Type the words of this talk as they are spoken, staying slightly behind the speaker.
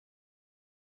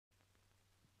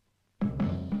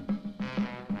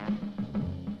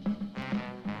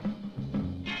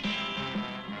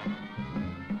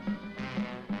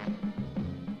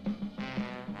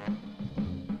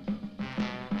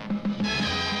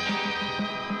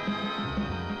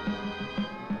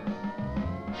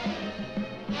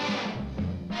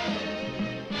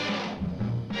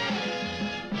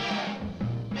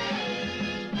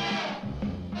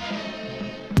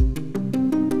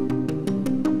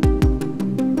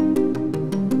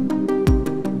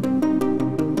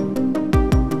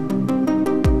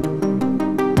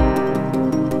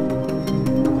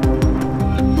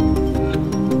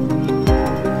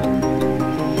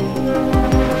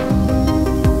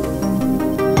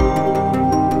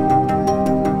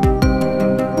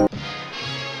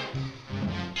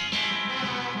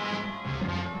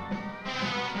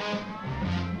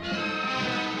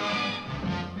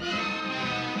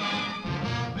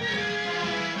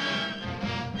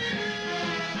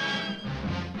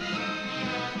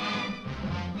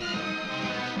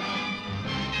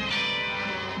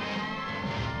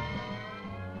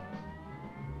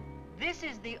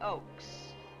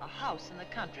Oaks, a house in the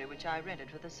country which I rented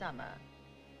for the summer.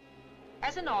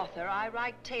 As an author, I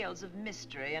write tales of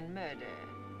mystery and murder.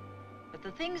 But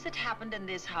the things that happened in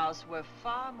this house were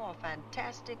far more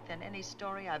fantastic than any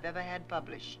story I've ever had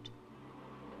published.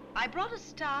 I brought a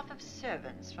staff of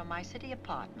servants from my city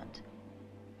apartment,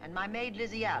 and my maid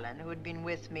Lizzie Allen, who had been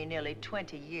with me nearly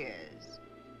 20 years.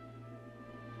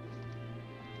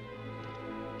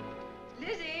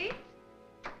 Lizzie?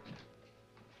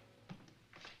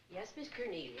 Yes, Miss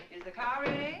Cornelia. Is the car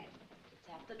ready? It's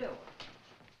at the door.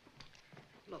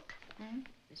 Look,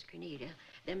 Miss Cornelia,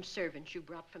 them servants you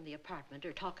brought from the apartment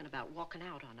are talking about walking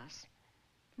out on us.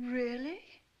 Really?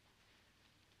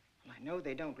 Well, I know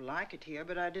they don't like it here,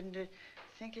 but I didn't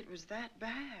think it was that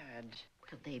bad.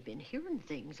 Well, they've been hearing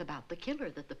things about the killer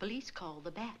that the police call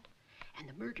the Bat and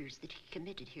the murders that he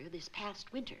committed here this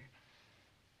past winter.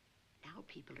 Now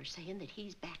people are saying that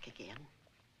he's back again.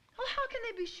 Well, how can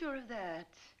they be sure of that?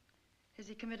 Has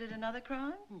he committed another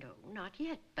crime? No, not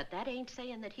yet, but that ain't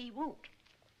saying that he won't.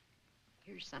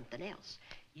 Here's something else.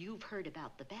 You've heard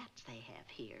about the bats they have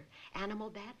here. Animal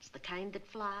bats, the kind that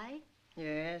fly.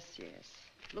 Yes, yes.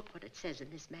 Look what it says in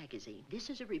this magazine. This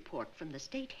is a report from the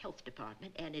State Health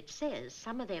Department, and it says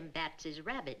some of them bats is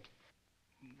rabid.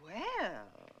 Well.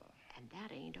 And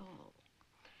that ain't all.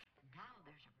 Now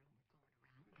there's a rumor going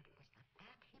around that it was the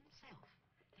bat himself,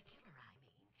 the killer, I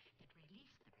mean, that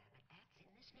released the rabid bats in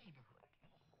this neighborhood.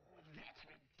 Oh, that's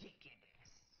ridiculous.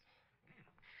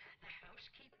 The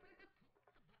housekeeper, the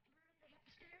cook, the butler, and the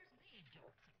upstairs maid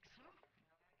don't think so. Well,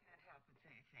 I can't help but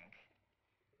think.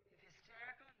 If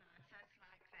hysterical nonsense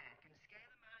like that can scare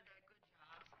them out of their good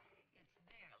jobs, it's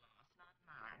their loss, not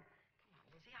mine. Come on,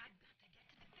 Lizzie, I've got to get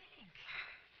to the bank.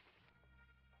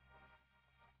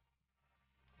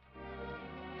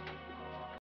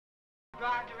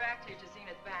 Drive directly to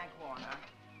Zenith Bank, Warner.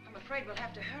 I'm afraid we'll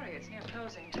have to hurry. It's near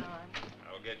closing time.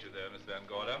 I'll get you there, Miss Van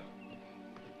Gorder.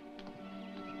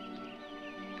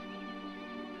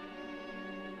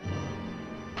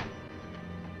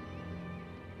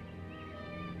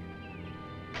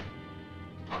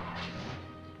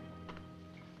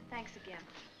 Thanks again.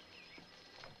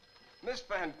 Miss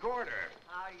Van Gorder.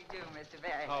 How do you do, Mr.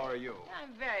 Berry? How are you?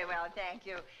 I'm very well, thank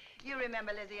you. You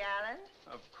remember Lizzie Allen?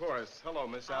 Of course. Hello,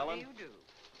 Miss How Allen. do you do?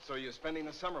 So you're spending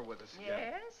the summer with us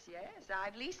again? Yes.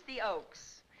 I've leased the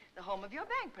Oaks, the home of your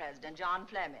bank president, John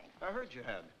Fleming. I heard you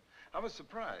had. I was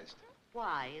surprised.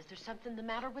 Why? Is there something the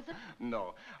matter with it?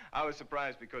 No. I was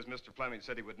surprised because Mr. Fleming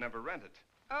said he would never rent it.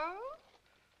 Oh?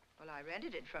 Well, I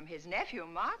rented it from his nephew,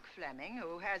 Mark Fleming,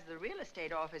 who has the real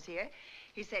estate office here.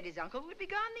 He said his uncle would be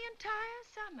gone the entire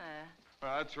summer.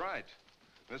 Well, that's right.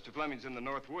 Mr. Fleming's in the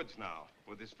North Woods now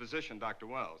with his physician, Dr.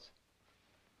 Wells.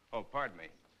 Oh, pardon me.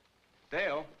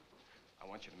 Dale, I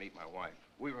want you to meet my wife.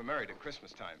 We were married at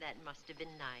Christmas time. That must have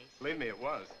been nice. Believe me, it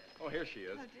was. Oh, here she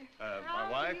is. How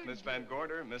My wife, do you Miss do? Van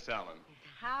Gorder, Miss Allen.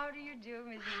 How do you do,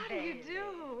 Mrs. How do Bailey? you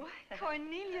do?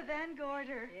 Cornelia Van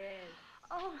Gorder. Yes.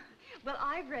 Oh, well,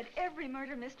 I've read every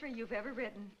murder mystery you've ever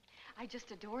written. I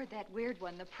just adored that weird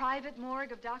one, The Private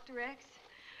Morgue of Dr. X,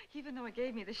 even though it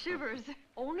gave me the shivers.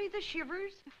 Only the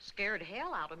shivers? Scared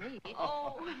hell out of me.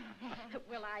 Oh.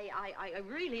 Well, I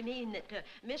really mean that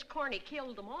Miss Corney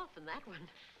killed them off in that one.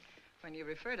 When you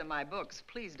refer to my books,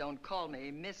 please don't call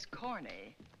me Miss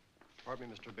Corney. Pardon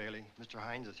me, Mr. Bailey. Mr.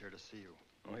 Hines is here to see you.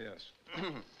 Oh, yes.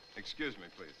 Excuse me,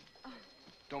 please.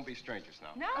 Don't be strangers now.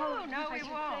 No, Oh, no, I we should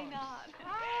say won't. not.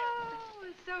 Oh,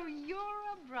 so you're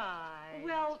a bride.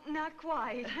 Well, not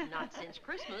quite. Not since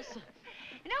Christmas.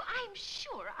 You know, I'm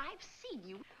sure I've seen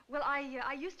you. Well,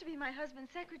 I used to be my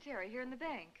husband's secretary here in the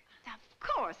bank. Of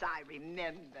course I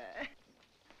remember.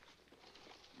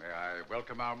 May I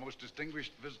welcome our most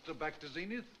distinguished visitor back to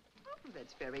Zenith? Oh,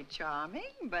 that's very charming,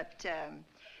 but,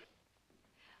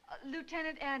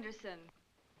 Lieutenant Anderson.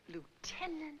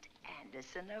 Lieutenant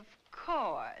Anderson, of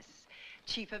course.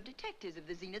 Chief of Detectives of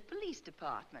the Zenith Police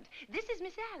Department. This is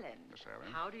Miss Allen. Miss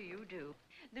Allen. How do you do?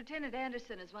 Lieutenant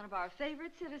Anderson is one of our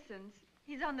favorite citizens.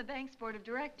 He's on the bank's board of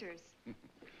directors.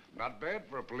 Not bad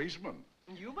for a policeman.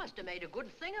 You must have made a good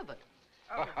thing of it.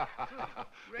 Oh,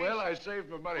 good Well, I gracious. saved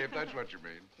my money, if that's what you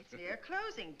mean. It's near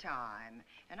closing time,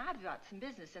 and I've got some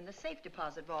business in the safe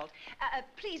deposit vault.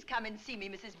 Please come and see me,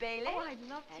 Mrs. Bailey. Oh, I'd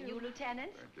love to. And you,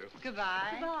 Lieutenant. Thank you. Goodbye.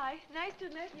 Goodbye. Nice to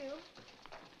meet you.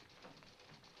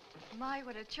 My,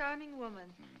 what a charming woman.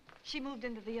 She moved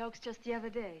into the Oaks just the other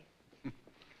day.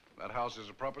 That house is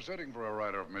a proper setting for a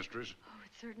writer of mysteries. Oh,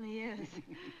 it certainly is.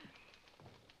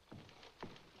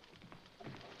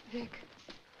 Vic,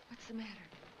 what's the matter?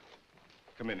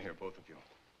 Come in here, both of you.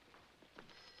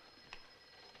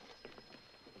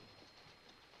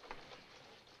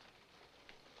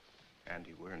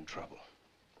 Andy, we're we're in trouble.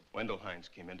 Wendell Hines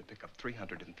came in to pick up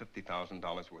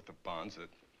 $350,000 worth of bonds that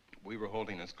we were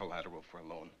holding as collateral for a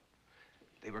loan.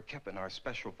 They were kept in our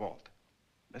special vault.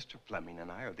 Mr. Fleming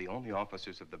and I are the only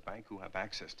officers of the bank who have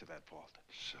access to that vault.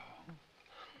 So?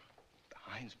 The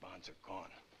Hines bonds are gone.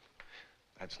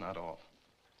 That's not all.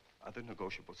 Other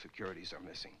negotiable securities are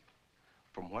missing.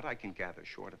 From what I can gather,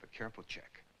 short of a careful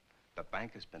check, the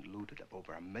bank has been looted of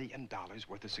over $1 million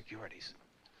worth of securities.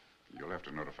 You'll have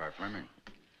to notify Fleming.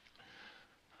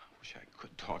 I wish I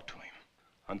could talk to him.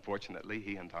 Unfortunately,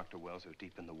 he and Dr. Wells are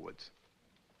deep in the woods.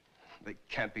 They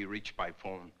can't be reached by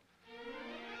phone.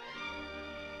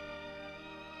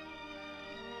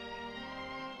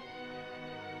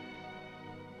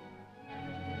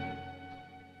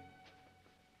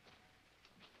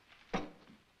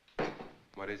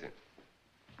 What is it?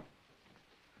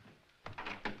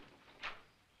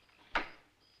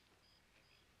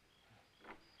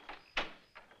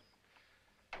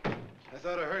 I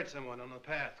thought I heard someone on the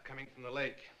path coming from the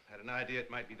lake. Had an idea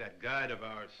it might be that guide of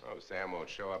ours. Oh, Sam won't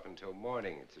show up until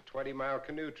morning. It's a 20-mile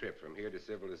canoe trip from here to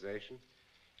civilization.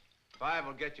 5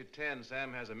 will get you 10.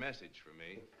 Sam has a message for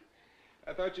me.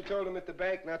 I thought you told him at the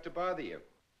bank not to bother you.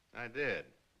 I did,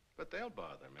 but they'll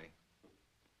bother me.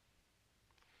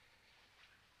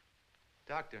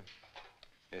 Doctor.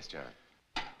 Yes, John.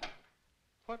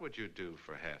 What would you do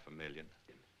for $500,000?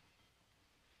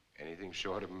 Anything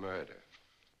short of murder.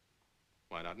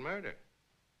 Why not murder?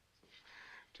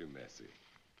 Too messy.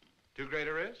 Too great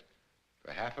a risk?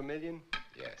 For $500,000?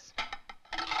 Yes.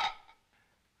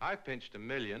 I pinched $1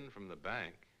 million from the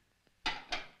bank.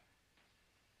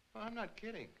 Well, I'm not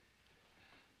kidding.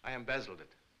 I embezzled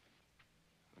it.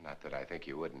 Not that I think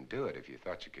you wouldn't do it if you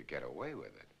thought you could get away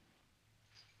with it.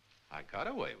 I got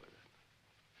away with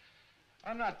it.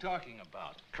 I'm not talking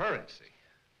about currency.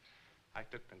 I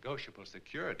took negotiable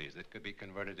securities that could be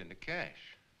converted into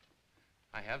cash.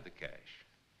 I have the cash.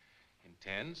 In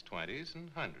 10s, 20s,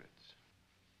 and 100s.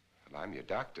 Well, I'm your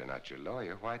doctor, not your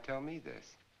lawyer. Why tell me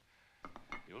this?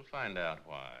 You'll find out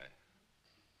why.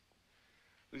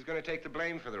 Who's going to take the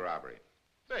blame for the robbery?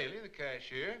 Bailey, the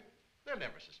cashier. They'll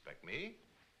never suspect me.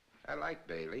 I like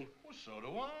Bailey. Well, so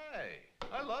do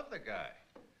I. I love the guy.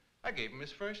 I gave him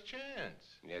his first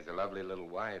chance. He has a lovely little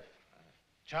wife.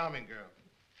 Charming girl.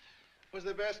 Was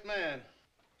the best man.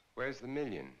 Where's the $1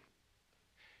 million?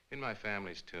 In my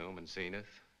family's tomb in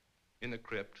Zenith. In the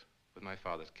crypt with my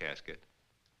father's casket.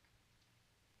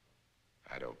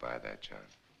 I don't buy that, John.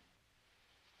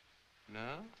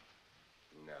 No?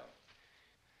 No.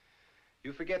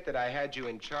 You forget that I had you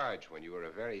in charge when you were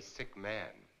a very sick man.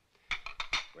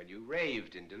 When you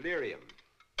raved in delirium.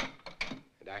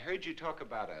 And I heard you talk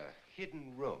about a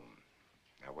hidden room.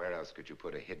 Now, where else could you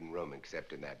put a hidden room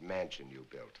except in that mansion you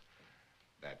built?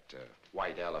 That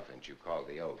white elephant you call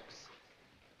the Oaks.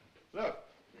 Look,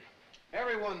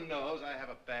 everyone knows I have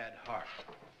a bad heart.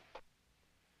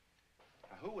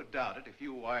 Now, who would doubt it if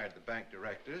you wired the bank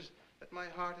directors that my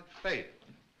heart had faded?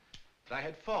 That I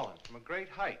had fallen from a great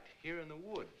height here in the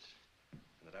woods.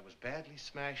 And that I was badly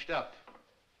smashed up.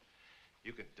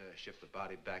 You could ship the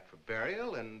body back for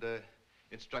burial and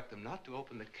instruct them not to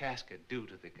open the casket due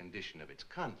to the condition of its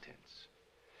contents.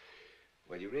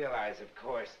 Well, you realize, of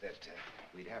course, that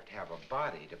we'd have to have a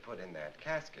body to put in that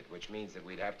casket, which means that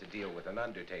we'd have to deal with an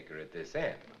undertaker at this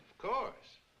end. Of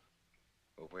course.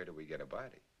 Well, where do we get a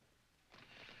body?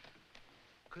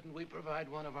 Couldn't we provide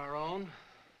one of our own?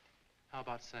 How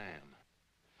about Sam?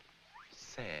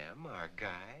 Sam, our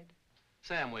guide?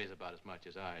 Sam weighs about as much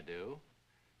as I do.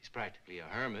 He's practically a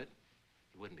hermit.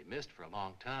 He wouldn't be missed for a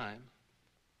long time.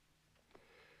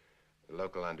 The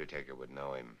local undertaker would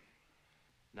know him.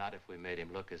 Not if we made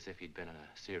him look as if he'd been in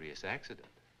a serious accident.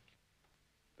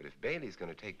 But if Bailey's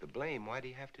going to take the blame, why'd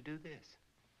he have to do this?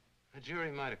 A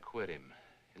jury might acquit him.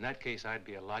 In that case, I'd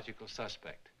be a logical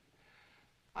suspect.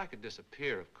 I could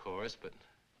disappear, of course, but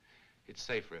it's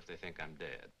safer if they think I'm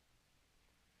dead.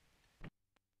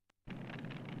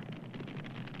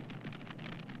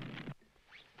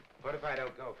 What if I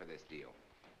don't go for this deal?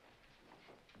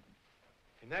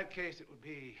 In that case, it would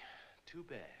be too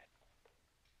bad.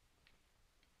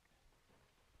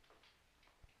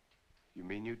 You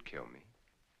mean you'd kill me?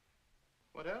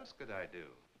 What else could I do?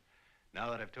 Now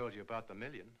that I've told you about the $1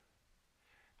 million,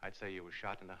 I'd say you were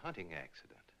shot in a hunting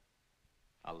accident.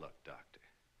 Now, look, Doctor,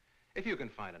 if you can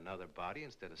find another body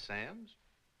instead of Sam's,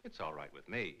 it's all right with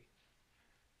me.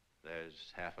 There's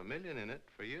 $500,000 in it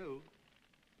for you.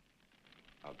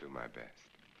 I'll do my best.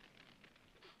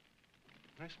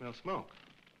 I smell smoke.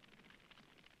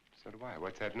 So do I.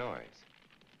 What's that noise?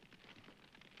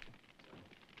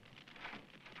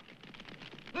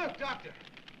 Look, Doctor,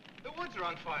 the woods are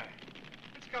on fire.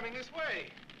 It's coming this way.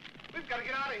 We've got to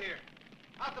get out of here.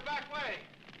 Out the back way.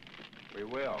 We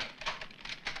will.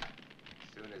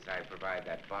 As soon as I provide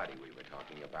that body we were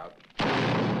talking about.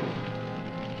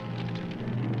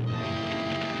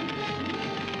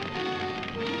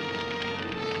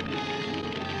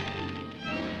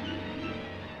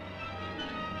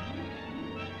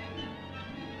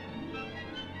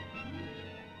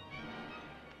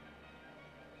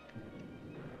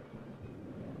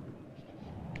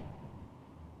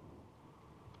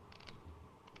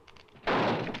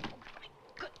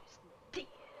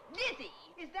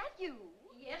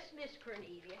 Yes, Miss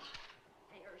Cornelia.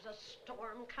 There's a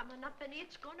storm coming up, and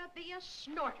it's gonna be a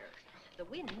snorter. The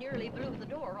wind nearly blew the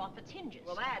door off its hinges.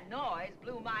 Well, that noise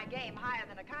blew my game higher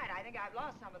than a kite. I think I've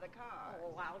lost some of the cars.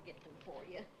 Oh, I'll get them for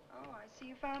you. Oh, I see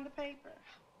you found the paper.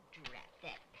 Drat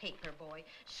that paper boy,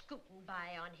 scooting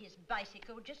by on his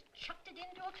bicycle, just chucked it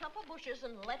into a clump of bushes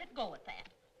and let it go at that.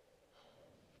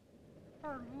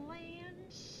 For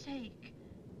land's sake,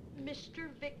 Mr.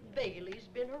 Vic Bailey's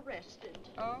been arrested.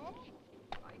 Oh?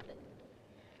 I think.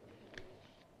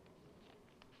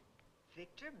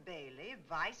 Victor Bailey,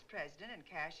 vice president and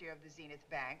cashier of the Zenith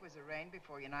Bank, was arraigned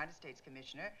before United States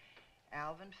Commissioner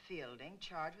Alvin Fielding,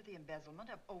 charged with the embezzlement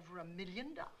of over $1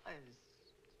 million.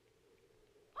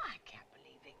 I can't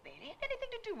believe Vic Bailey had anything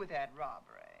to do with that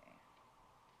robbery.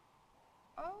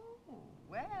 Oh,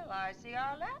 well, I see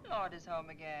our landlord is home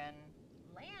again.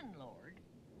 Landlord?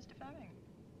 Mr. Fleming.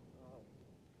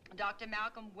 Dr.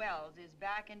 Malcolm Wells is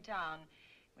back in town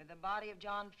with the body of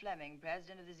John Fleming,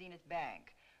 president of the Zenith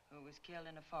Bank, who was killed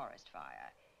in a forest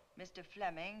fire. Mr.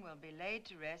 Fleming will be laid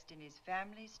to rest in his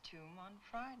family's tomb on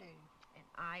Friday. And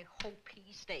I hope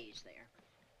he stays there.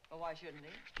 Well, why shouldn't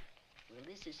he? Well,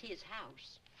 this is his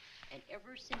house. And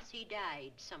ever since he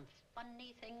died, some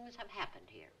funny things have happened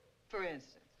here. For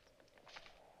instance?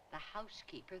 The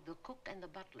housekeeper, the cook, and the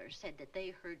butler said that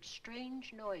they heard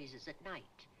strange noises at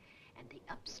night. And the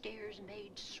upstairs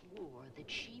maid swore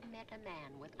that she met a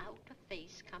man without a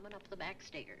face coming up the back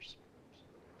stairs.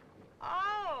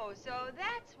 Oh, so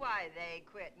that's why they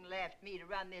quit and left me to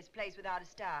run this place without a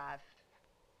staff.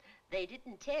 They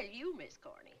didn't tell you, Miss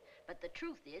Corney, but the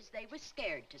truth is they were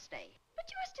scared to stay. But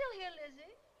you're still here,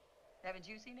 Lizzie. Haven't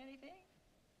you seen anything?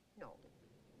 No.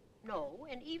 No,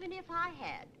 and even if I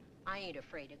had, I ain't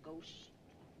afraid of ghosts.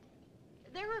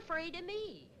 They're afraid of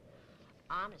me.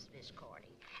 Honest, Miss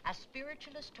Corney, a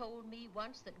spiritualist told me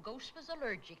once that ghosts was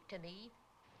allergic to me.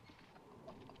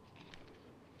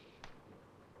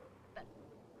 But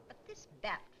this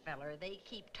Bat feller they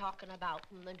keep talking about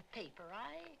in the paper,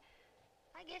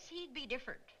 I guess he'd be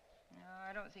different. No,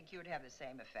 I don't think you would have the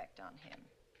same effect on him.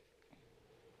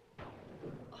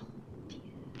 Oh, dear.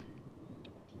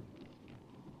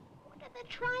 What are they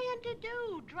trying to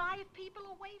do? Drive people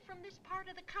away from this part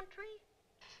of the country?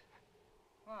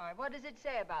 Why, what does it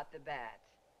say about the bat?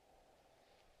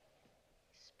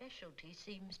 Specialty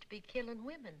seems to be killing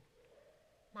women.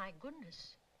 My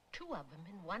goodness, 2 of them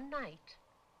in one night.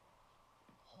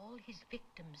 All his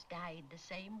victims died the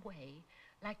same way,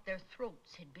 like their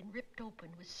throats had been ripped open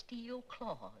with steel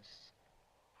claws.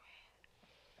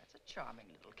 That's a charming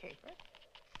little caper.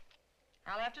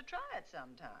 I'll have to try it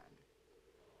sometime.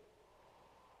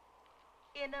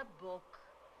 In a book.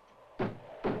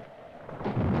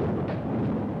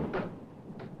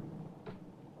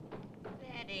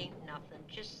 That ain't nothing,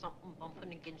 just something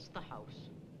bumping against the house.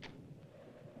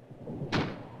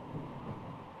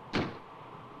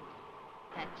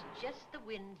 That's just the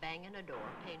wind banging a door.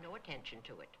 Pay no attention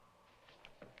to it.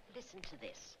 Listen to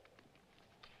this.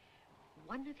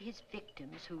 One of his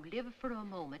victims who lived for a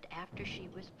moment after she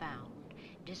was found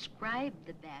described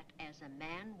the bat as a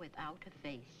man without a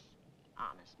face.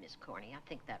 Honest, Miss Corney, I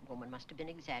think that woman must have been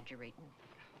exaggerating.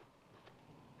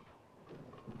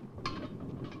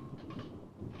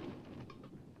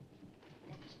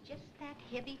 That's just that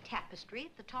heavy tapestry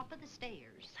at the top of the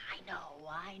stairs. I know.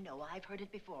 I've heard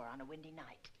it before on a windy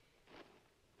night.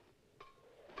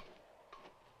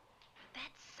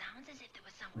 That sounds as if there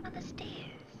was someone on the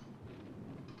stairs.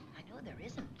 I know there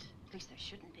isn't. At least there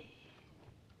shouldn't be.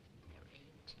 There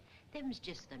ain't. Them's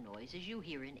just the noises you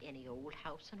hear in any old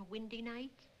house on a windy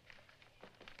night.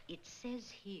 It says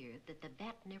here that the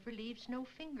bat never leaves no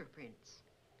fingerprints.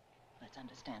 That's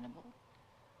understandable.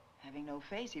 Having no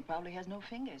face, he probably has no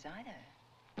fingers either.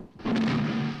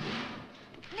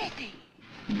 Lizzie!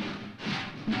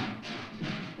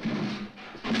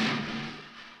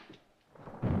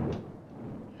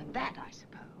 And that, I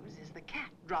suppose, is the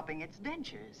cat dropping its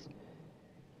dentures.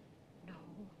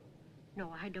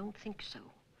 No, I don't think so.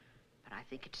 But I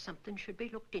think it's something should be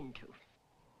looked into.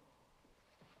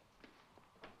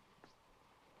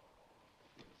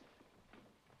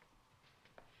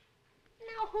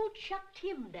 Now, who chucked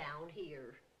him down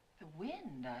here? The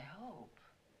wind, I hope.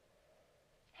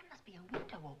 There must be a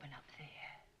window open up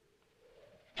there.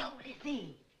 No,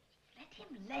 Lizzie. Let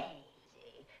him lay.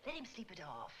 Let him sleep it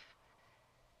off.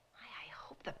 I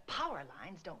hope the power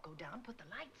lines don't go down, put the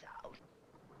lights out.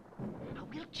 Now,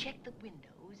 we'll check the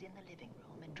windows in the living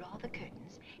room and draw the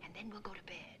curtains, and then we'll go to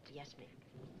bed. Yes, ma'am.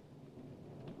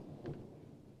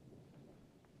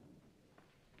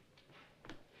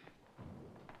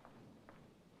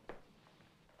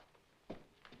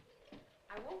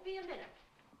 I won't be a minute.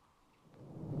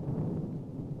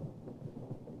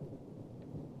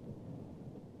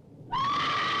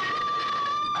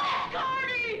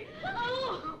 Gordy!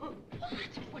 Oh!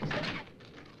 What's that?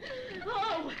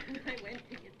 Oh, when I went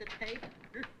to get the tape,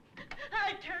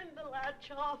 I turned the latch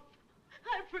off.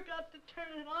 I forgot to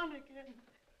turn it on again.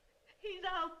 He's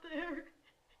out there.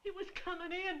 He was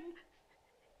coming in.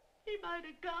 He might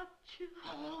have got you.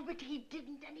 Oh, but he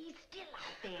didn't, and he's still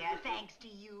out there, thanks to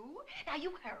you. Now,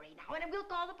 you hurry now, and we'll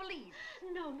call the police.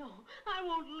 No, I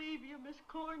won't leave you, Miss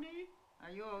Corny. Are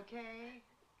you okay?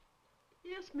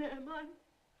 Yes, ma'am,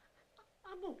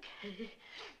 I'm okay.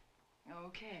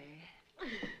 Okay.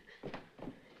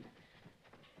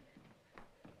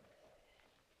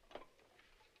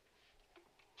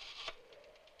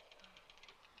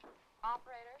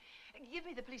 Operator? Give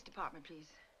me the police department, please.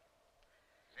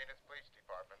 Zenith Police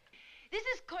Department. This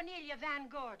is Cornelia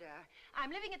Van Gorder.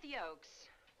 I'm living at the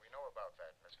Oaks. We know about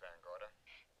that, Miss Van Gorder.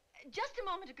 Just a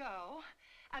moment ago,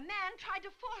 a man tried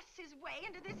to force his way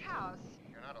into this house.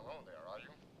 You're not alone there, are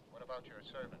you? What about your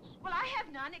servants? Well, I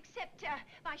have none except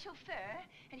my chauffeur,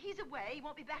 and he's away. He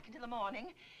won't be back until the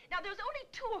morning. Now, there's only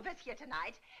 2 of us here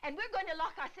tonight, and we're going to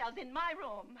lock ourselves in my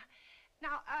room.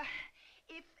 Now,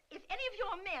 if any of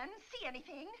your men see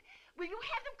anything, will you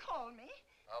have them call me?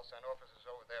 I'll send officers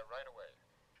over there right away.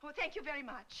 Oh, thank you very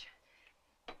much.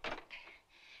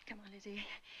 Come on, Lizzie.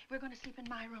 We're going to sleep in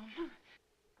my room.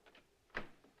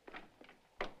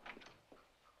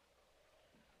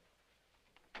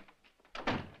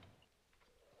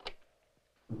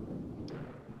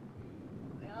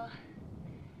 Well,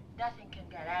 nothing can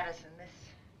get at us in this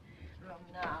room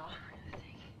now. I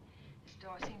think this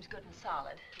door seems good and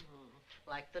solid.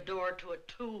 Like the door to a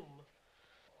tomb.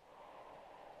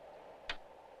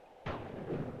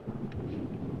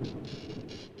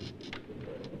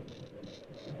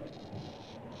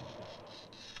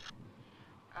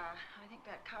 I think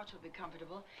that couch will be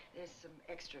comfortable. There's some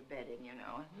extra bedding, you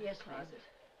know. Yes, closet. ma'am.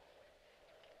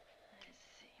 Let's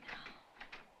see now.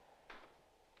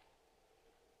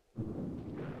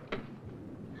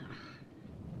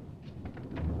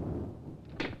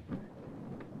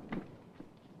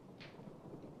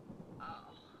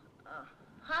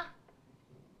 Huh?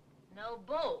 No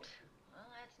bolt. Well,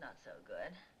 that's not so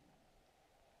good.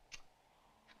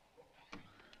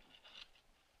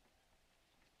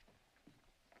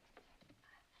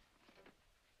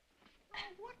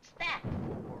 What's that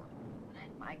for?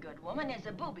 That, my good woman, is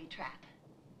a booby trap.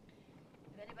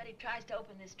 If anybody tries to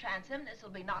open this transom, this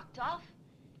will be knocked off,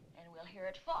 and we'll hear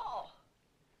it fall.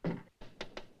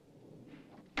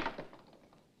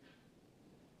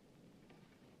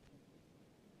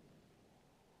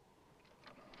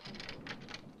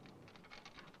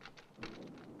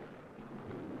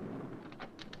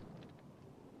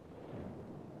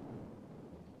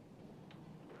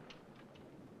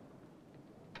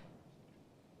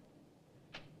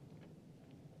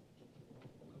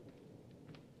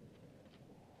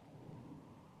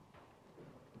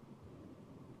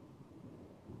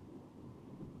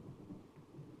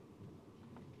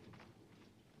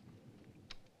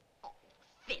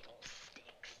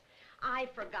 I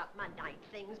forgot my night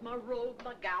things, my robe,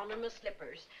 my gown, and my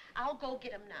slippers. I'll go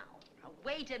get them now. Now,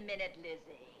 wait a minute,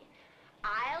 Lizzie.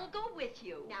 I'll go with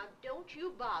you. Now, don't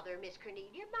you bother, Miss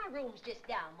Cornelia. My room's just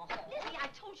down the hall. Lizzie, I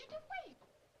told you to wait.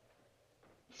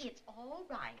 It's all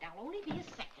right. I'll only be a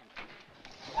second.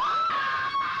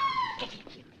 Get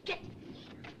in here. Get in here.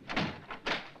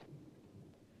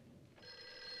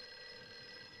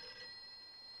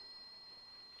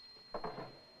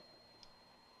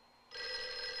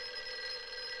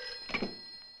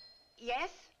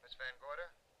 Yes? Miss Van Gorder?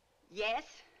 Yes?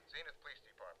 Zenith Police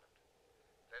Department.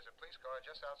 There's a police car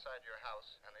just outside your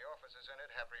house, and the officers in it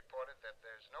have reported that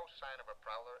there's no sign of a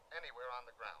prowler anywhere on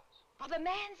the grounds. Oh, the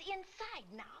man's inside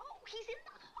now. He's in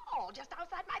the hall, just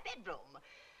outside my bedroom.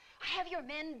 Have your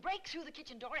men break through the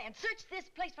kitchen door and search this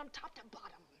place from top to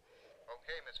bottom.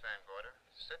 Okay, Miss Van Gorder.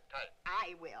 Sit tight.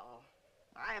 I will.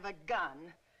 I have a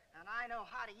gun, and I know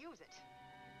how to use it.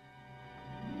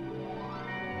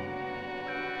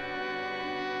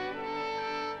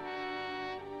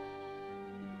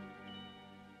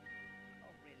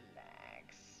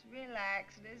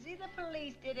 accident. See, the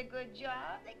police did a good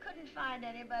job. They couldn't find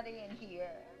anybody in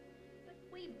here. But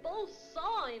we both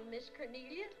saw him, Miss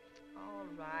Cornelia.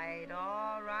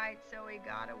 All right, so he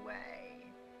got away.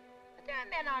 But there are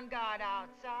men on guard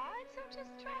outside, so just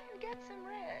try and get some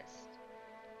rest.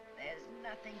 There's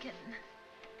nothing can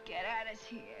get at us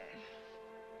here.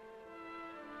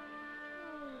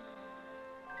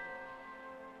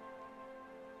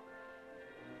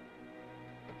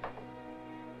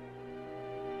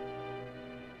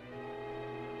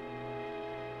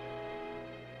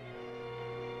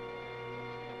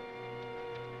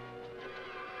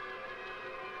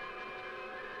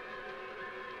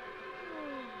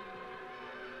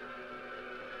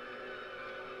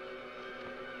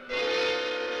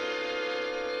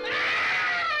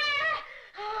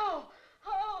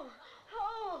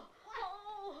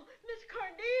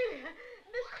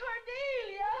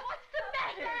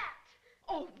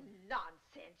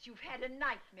 You've had a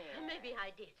nightmare. Maybe I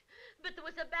did. But there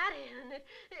was a bat in it,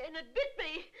 and it bit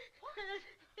me. What?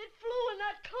 It flew in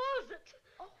that closet.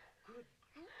 Oh, good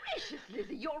gracious,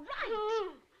 Lizzie, you're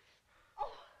right.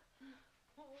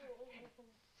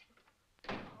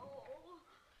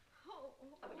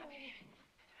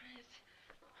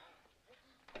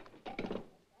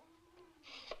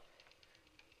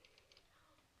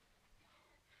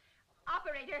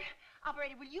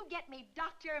 Operator, will you get me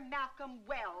Dr. Malcolm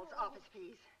Wells' office,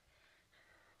 please?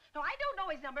 No, I don't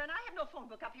know his number, and I have no phone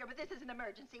book up here, but this is an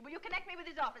emergency. Will you connect me with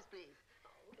his office, please?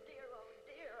 Oh,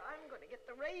 dear, I'm going to get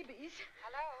the rabies.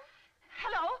 Hello?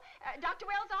 Hello? Dr.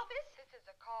 Wells' office? This is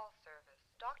a call service.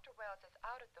 Dr. Wells is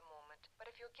out at the moment, but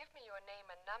if you'll give me your name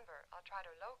and number, I'll try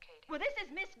to locate him. Well, this is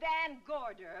Miss Van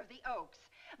Gorder of the Oaks.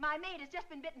 My maid has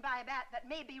just been bitten by a bat that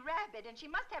may be rabid, and she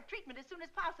must have treatment as soon as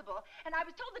possible. And I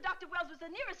was told that Dr. Wells was the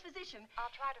nearest physician.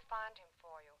 I'll try to find him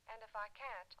for you, and if I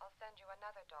can't, I'll send you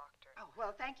another doctor. Oh,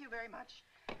 well, thank you very much.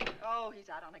 Oh,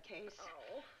 he's out on a case.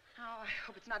 Oh, I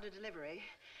hope it's not a delivery.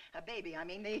 A baby, I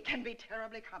mean. They can be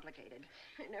terribly complicated.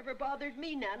 it never bothered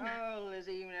me none. Oh,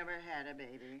 Lizzie, you never had a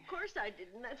baby. Of course I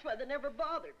didn't. That's why they never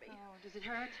bothered me. Oh, does it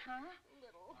hurt, huh?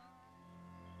 Little.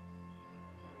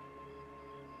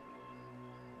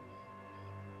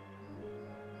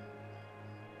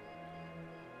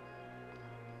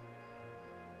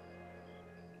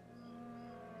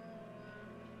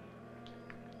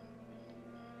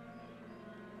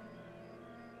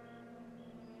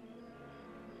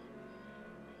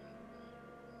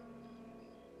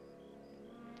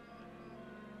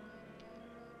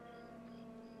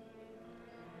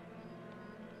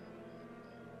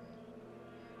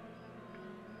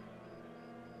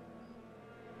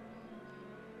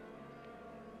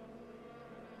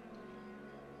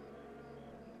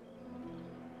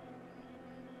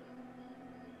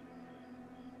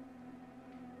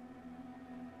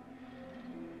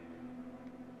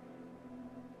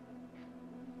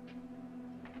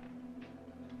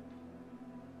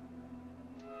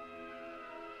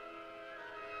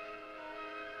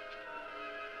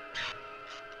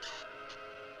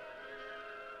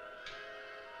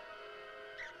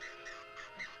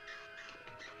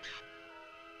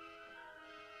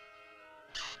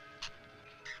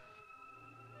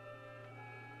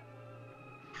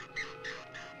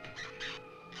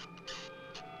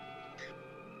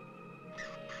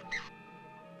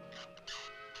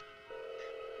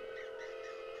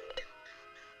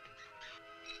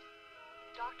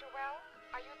 Dr. Wells?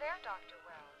 Are you there, Dr.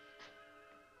 Wells?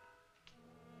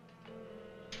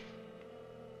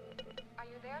 Are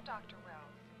you there, Dr.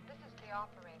 Wells? This is the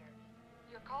operator.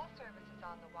 Your call service is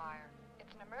on the wire.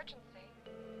 It's an emergency.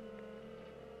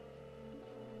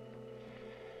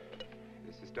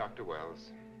 This is Dr.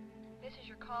 Wells. This is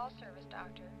your call service,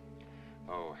 Doctor.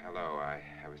 Oh, hello.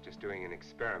 I was just doing an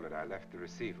experiment. I left the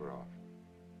receiver off.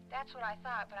 That's what I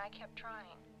thought, but I kept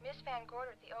trying. Miss Van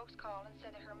Gorder at the Oaks called and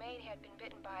said that her maid had been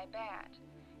bitten by a bat,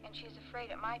 and she's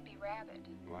afraid it might be rabid.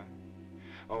 What?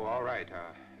 Oh, all right.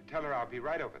 Tell her I'll be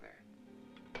right over there.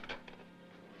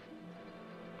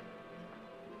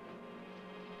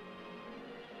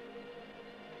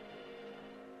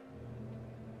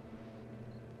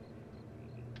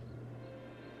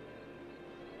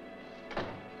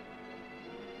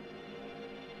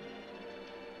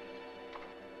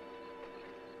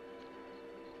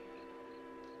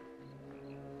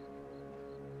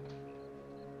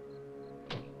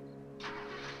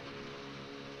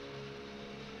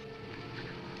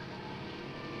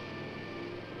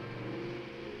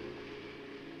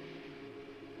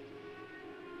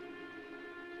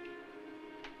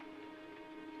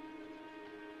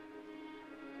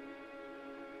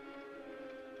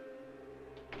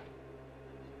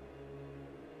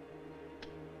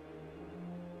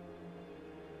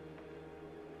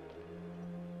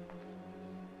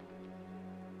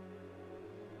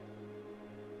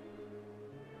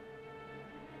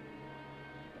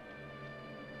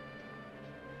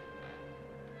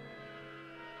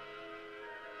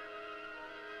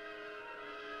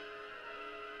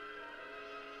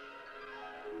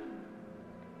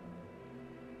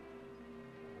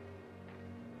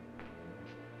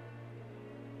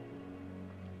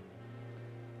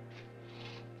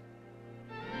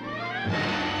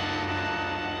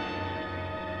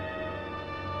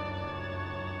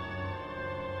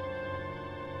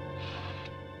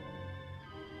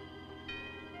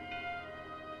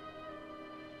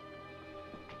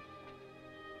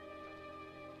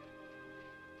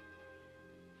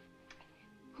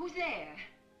 Who's there?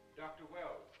 Dr.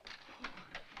 Wells.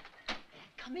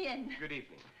 Come in. Good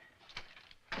evening.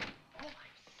 Oh, I'm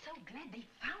so glad they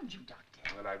found you,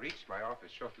 Doctor. Well, I reached my office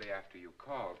shortly after you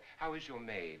called. How is your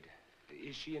maid?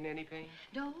 Is she in any pain?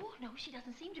 No, she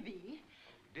doesn't seem to be.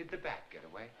 Did the bat get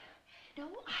away? No,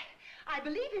 I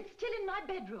believe it's still in my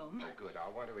bedroom. Oh, good.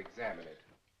 I'll want to examine it.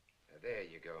 There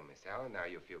you go, Miss Allen. Now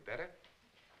you'll feel better?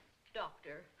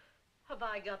 Doctor, have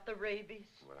I got the rabies?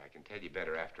 Well, I can tell you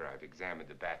better after I've examined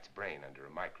the bat's brain under a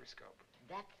microscope.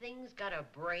 That thing's got a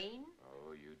brain?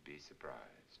 Oh, you'd be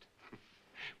surprised.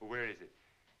 Well, where is it?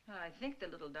 I think the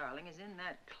little darling is in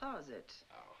that closet.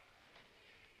 Oh.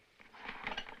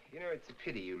 You know, it's a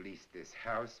pity you leased this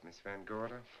house, Miss Van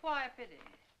Gorder. Why a pity?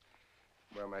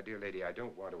 Well, my dear lady, I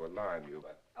don't want to alarm you,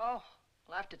 but... Oh,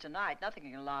 well, after tonight, nothing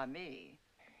can alarm me.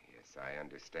 Yes, I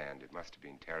understand. It must have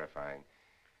been terrifying.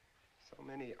 So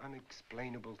many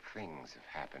unexplainable things have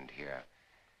happened here.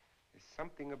 There's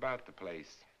something about the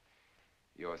place.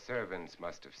 Your servants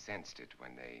must have sensed it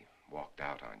when they walked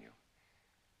out on you.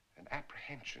 An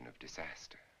apprehension of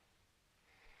disaster.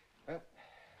 Well,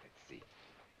 let's see.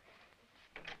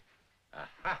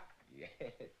 Aha! Yes.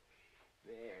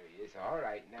 There he is. All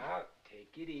right, now,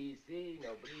 take it easy.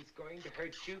 Nobody's going to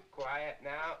hurt you. Quiet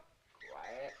now.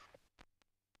 Quiet.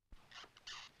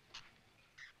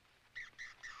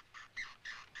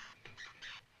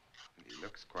 He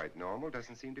looks quite normal.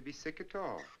 Doesn't seem to be sick at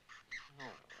all.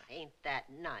 Oh, ain't that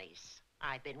nice?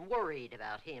 I've been worried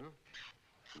about him.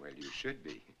 Well, you should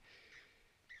be.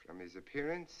 From his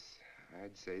appearance,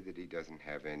 I'd say that he doesn't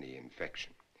have any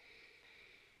infection.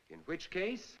 In which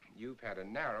case, you've had a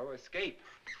narrow escape.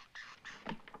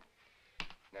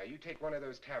 Now, you take one of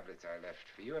those tablets I left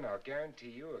for you, and I'll guarantee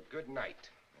you a good night.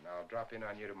 And I'll drop in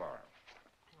on you tomorrow.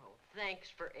 Oh, thanks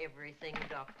for everything,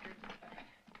 Doctor.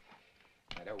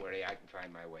 Now, don't worry, I can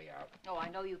find my way out. Oh, I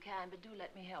know you can, but do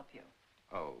let me help you.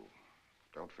 Oh,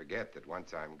 don't forget that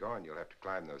once I'm gone, you'll have to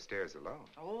climb those stairs alone.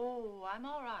 Oh, I'm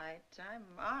all right. I'm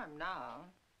armed now.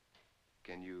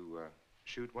 Can you,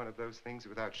 shoot one of those things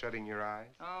without shutting your eyes?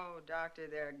 Oh, Doctor,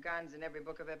 there are guns in every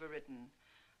book I've ever written.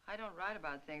 I don't write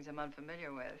about things I'm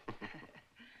unfamiliar with.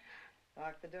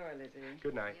 Lock the door, Lizzie.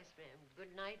 Good night. Yes, ma'am.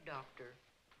 Good night, Doctor.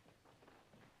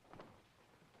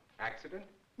 Accident?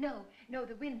 No,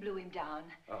 the wind blew him down.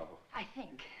 Oh. I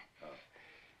think. Oh.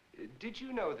 Did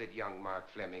you know that young Mark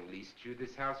Fleming leased you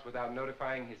this house without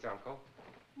notifying his uncle?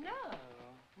 No,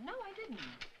 I didn't.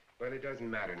 Well, it doesn't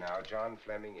matter now. John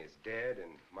Fleming is dead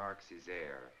and Mark's his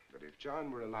heir. But if John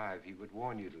were alive, he would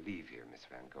warn you to leave here, Miss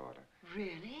Van Gorder.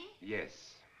 Really?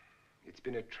 Yes. It's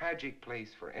been a tragic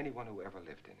place for anyone who ever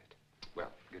lived in it.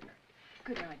 Well, good night.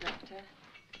 Good night, Doctor.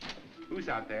 Who's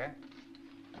out there?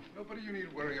 Nobody you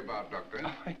need worry about, Doctor.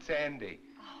 Oh, it's Andy.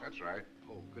 That's right.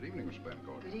 Oh, good evening, Miss Van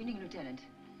Gorder. Good evening, Lieutenant.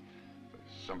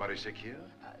 Somebody sick here?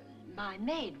 My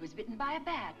maid was bitten by a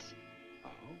bat. Oh?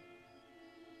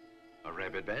 A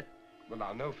rabid bat? Well,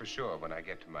 I'll know for sure when I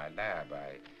get to my lab.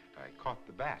 I caught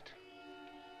the bat.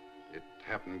 It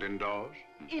happened indoors?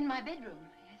 In my bedroom,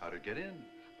 yes. How'd it get in?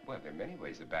 Well, there are many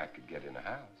ways a bat could get in a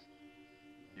house.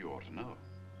 You ought to know.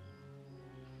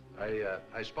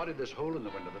 I spotted this hole in the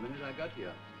window the minute I got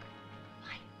here.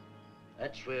 Why?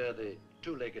 That's where the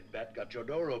two-legged bat got your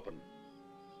door open.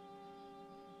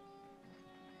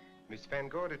 Miss Van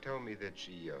Gorder told me that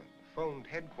she phoned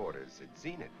headquarters at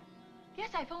Zenith. Yes,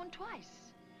 I phoned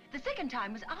twice. The second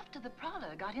time was after the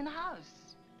prowler got in the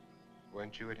house.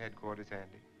 Weren't you at headquarters,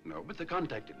 Andy? No, but they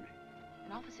contacted me.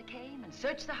 An officer came and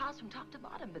searched the house from top to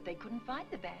bottom, but they couldn't find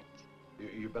the bat.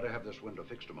 You better have this window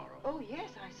fixed tomorrow. Oh, yes,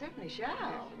 I certainly shall.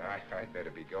 Yes, and I'd better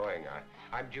be going.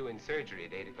 I'm due in surgery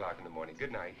at 8 o'clock in the morning.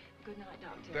 Good night. Good night,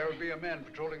 Doctor. There'll be a man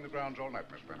patrolling the grounds all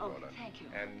night, Miss Van Gorder. Oh, thank you.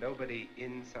 And nobody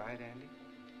inside, Andy?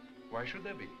 Why should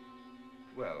there be?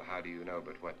 Well, how do you know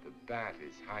but what the bat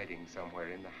is hiding somewhere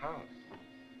in the house?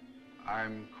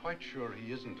 I'm quite sure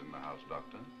he isn't in the house,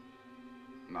 Doctor.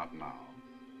 Not now.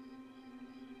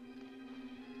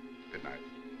 Good night.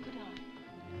 Good night.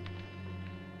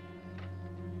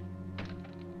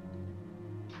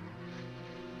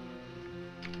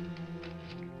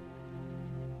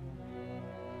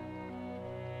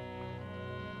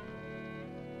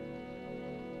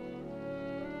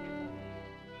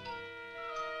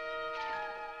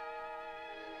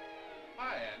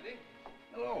 Hi, Andy.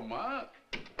 Hello, Mark.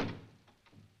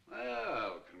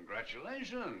 Well,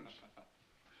 congratulations.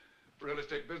 Real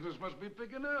estate business must be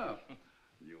picking up.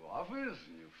 New office,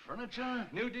 new furniture.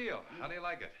 New deal. How do you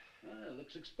like it?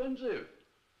 Looks expensive.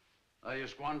 Are you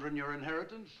squandering your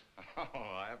inheritance? Oh,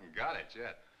 I haven't got it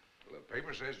yet. Well, the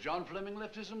paper says John Fleming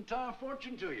left his entire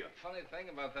fortune to you. Funny thing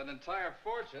about that entire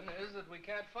fortune is that we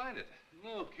can't find it.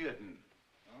 No kidding.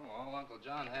 Oh, all Uncle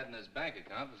John had in his bank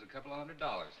account was a couple of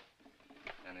 $100.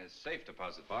 And his safe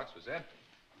deposit box was empty.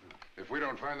 If we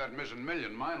don't find that missing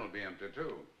million, mine will be empty,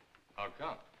 too. How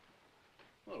come?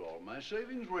 Well, all my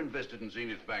savings were invested in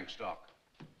Zenith Bank stock.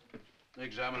 The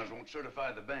examiners won't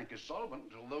certify the bank is solvent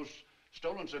until those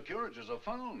stolen securities are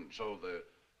found. So the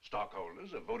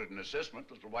stockholders have voted an assessment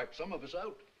that will wipe some of us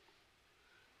out.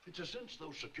 It's a since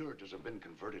those securities have been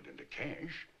converted into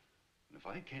cash. And if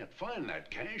I can't find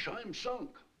that cash, I'm sunk.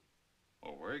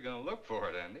 Well, where are you going to look for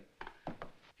it, Andy?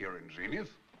 Here in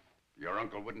Zenith. Your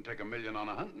uncle wouldn't take $1 million on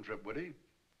a hunting trip, would he?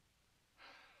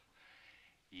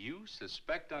 You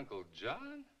suspect Uncle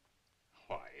John?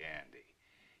 Why, Andy,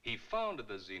 he founded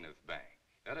the Zenith Bank.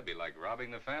 That'd be like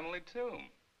robbing the family tomb.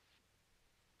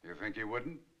 You think he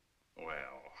wouldn't?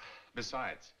 Well,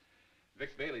 besides,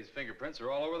 Vic Bailey's fingerprints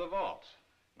are all over the vault.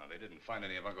 Now, they didn't find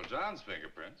any of Uncle John's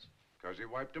fingerprints. Because he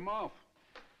wiped them off.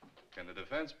 Can the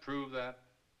defense prove that?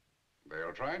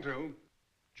 They'll try to.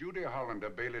 Judy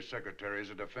Hollander, Bailey's secretary, is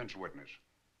a defense witness.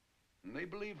 And they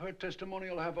believe her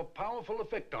testimony will have a powerful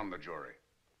effect on the jury.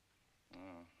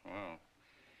 Oh, well,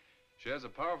 she has a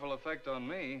powerful effect on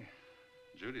me.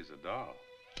 Judy's a doll.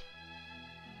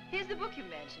 Here's the book you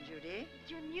mentioned, Judy.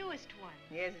 It's your newest one.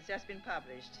 Yes, it's just been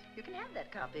published. You can have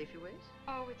that copy if you wish.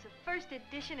 Oh, it's a first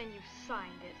edition and you've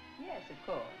signed it. Yes, of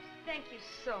course. Thank you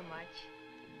so much.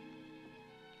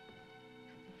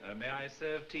 May I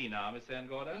serve tea now, Miss Van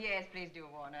Gorder? Yes, please do,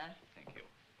 Warner. Thank you.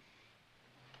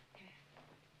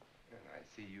 Well, I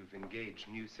see you've engaged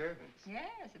new servants.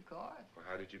 Yes, of course. Well,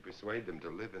 how did you persuade them to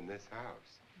live in this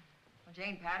house? Well,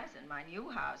 Jane Patterson, my new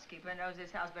housekeeper, knows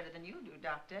this house better than you do,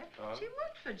 Doctor. Oh? She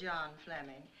worked for John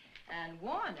Fleming. And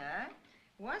Warner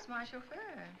was my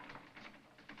chauffeur.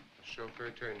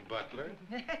 Chauffeur turned butler?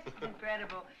 Yes, it's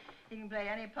incredible. He can play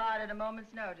any part at a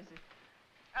moment's notice.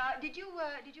 Did you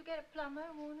get a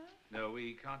plumber, Warner? No,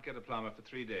 we can't get a plumber for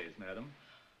 3 days, madam.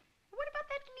 What about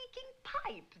that leaking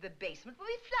pipe? The basement will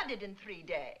be flooded in 3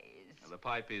 days. Well, the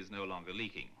pipe is no longer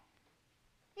leaking.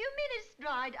 You mean it's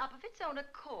dried up of its own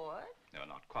accord? No,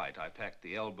 not quite. I packed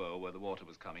the elbow where the water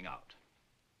was coming out.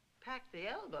 Packed the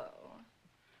elbow?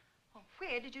 Well,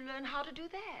 where did you learn how to do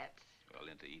that? Well,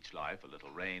 into each life, a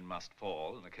little rain must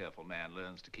fall, and a careful man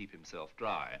learns to keep himself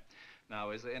dry.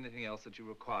 Now, is there anything else that you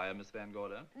require, Miss Van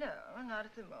Gorder? No, not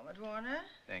at the moment, Warner.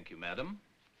 Thank you, madam.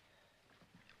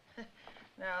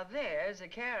 Now, there's a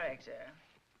character.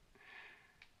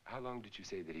 How long did you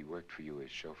say that he worked for you as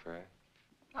chauffeur?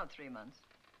 About 3 months.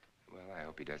 Well, I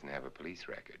hope he doesn't have a police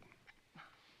record.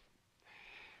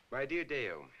 My dear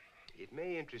Dale, it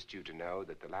may interest you to know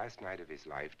that the last night of his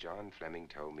life, John Fleming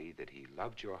told me that he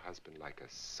loved your husband like a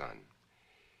son.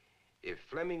 If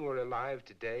Fleming were alive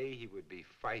today, he would be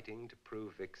fighting to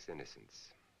prove Vic's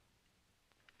innocence.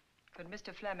 Could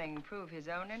Mr. Fleming prove his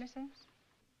own innocence?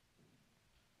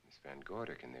 Miss Van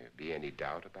Gorder, can there be any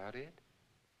doubt about it?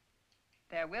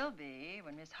 There will be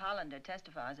when Miss Hollander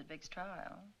testifies at Vic's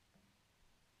trial.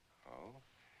 Oh?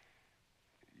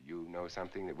 You know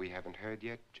something that we haven't heard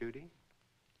yet, Judy?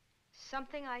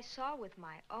 Something I saw with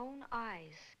my own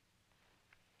eyes.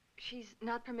 She's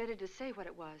not permitted to say what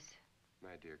it was.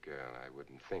 My dear girl, I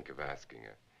wouldn't think of asking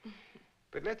her.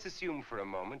 But let's assume for a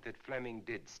moment that Fleming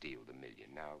did steal the $1 million.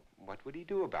 Now, what would he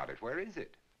do about it? Where is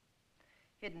it?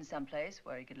 Hidden someplace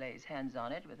where he could lay his hands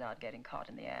on it without getting caught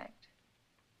in the act.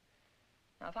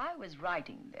 Now, if I was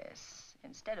writing this,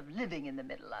 instead of living in the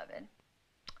middle of it,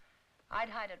 I'd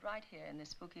hide it right here in this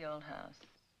spooky old house.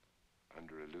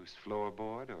 Under a loose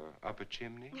floorboard or up a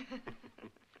chimney?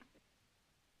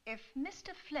 If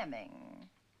Mr. Fleming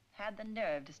had the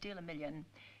nerve to steal $1 million,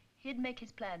 he'd make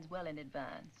his plans well in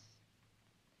advance.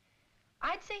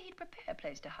 I'd say he'd prepare a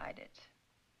place to hide it.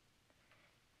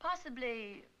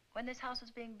 Possibly when this house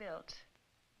was being built.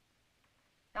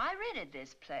 Now, I rented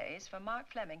this place from Mark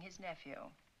Fleming, his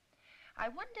nephew. I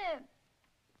wonder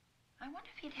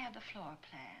if he'd have the floor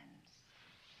plans.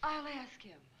 I'll ask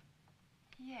him.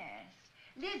 Yes.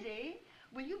 Lizzie,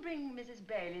 will you bring Mrs.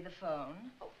 Bailey the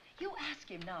phone? Oh, you ask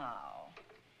him now.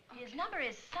 His number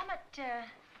is Summit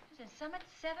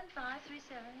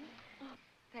 7537. Oh,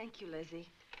 thank you, Lizzie.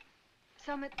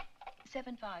 Summit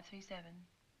 7537.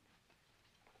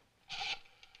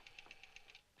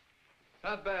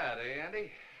 Not bad, eh,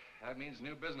 Andy? That means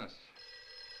new business.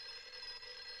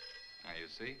 Now, you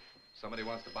see, somebody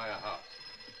wants to buy a house.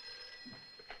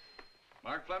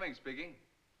 Mark Fleming speaking.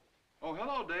 Oh,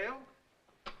 hello, Dale.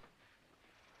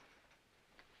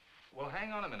 Well,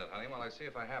 hang on a minute, honey, while I see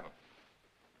if I have him.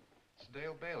 It's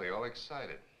Dale Bailey, all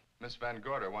excited. Miss Van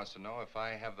Gorder wants to know if I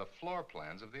have the floor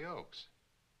plans of the Oaks.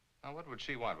 Now, what would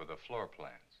she want with the floor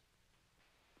plans?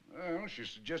 Well, she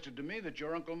suggested to me that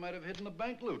your uncle might have hidden the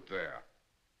bank loot there.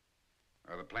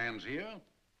 Are the plans here?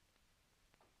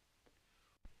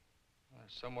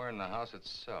 Somewhere in the house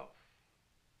itself.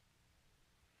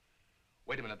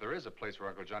 Wait a minute, there is a place where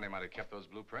Uncle Johnny might have kept those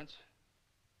blueprints.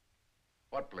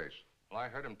 What place? Well, I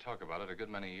heard him talk about it a good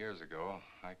many years ago.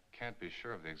 I can't be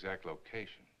sure of the exact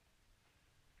location.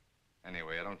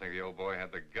 Anyway, I don't think the old boy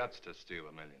had the guts to steal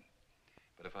 $1 million.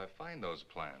 But if I find those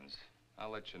plans, I'll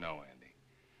let you know, Andy.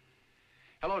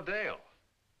 Hello, Dale.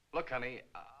 Look, honey,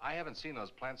 I haven't seen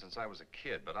those plans since I was a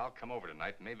kid, but I'll come over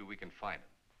tonight and maybe we can find them.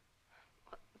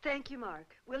 Thank you,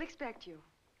 Mark. We'll expect you.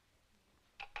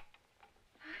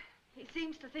 He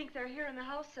seems to think they're here in the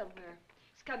house somewhere.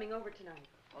 He's coming over tonight.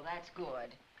 Well, that's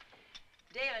good.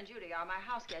 Dale and Judy are my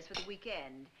house guests for the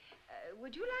weekend.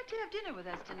 Would you like to have dinner with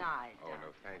us tonight? Oh,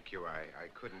 no, thank you. I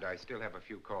couldn't. I still have a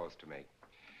few calls to make.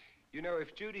 You know,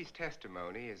 if Judy's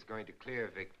testimony is going to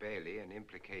clear Vic Bailey and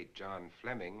implicate John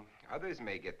Fleming, others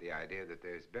may get the idea that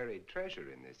there's buried treasure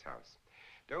in this house.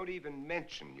 Don't even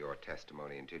mention your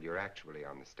testimony until you're actually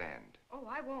on the stand. Oh,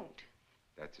 I won't.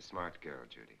 That's a smart girl,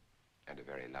 Judy, and a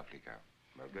very lovely girl.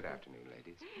 Well, good afternoon,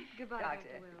 ladies. Goodbye, Doctor.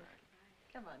 Dr. Will.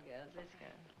 Come on, girls, let's go.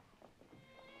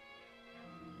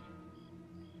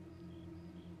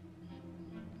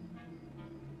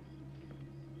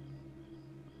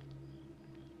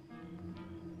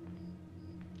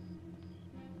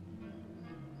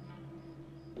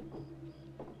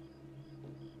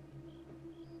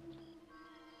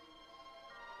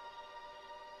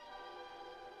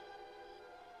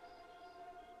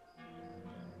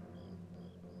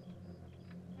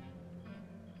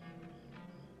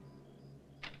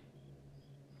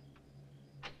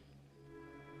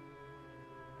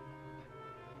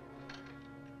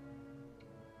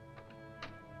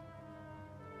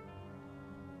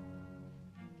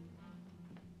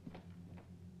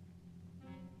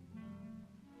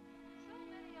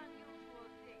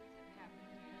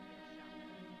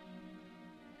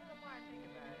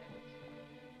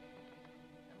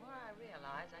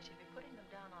 I should be putting them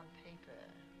down on paper.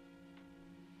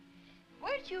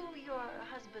 Weren't you your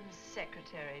husband's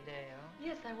secretary, Dale?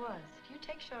 Yes, I was. Do you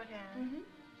take shorthand? Mm-hmm.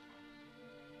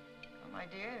 Well, my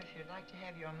dear, if you'd like to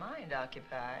have your mind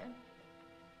occupied,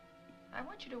 I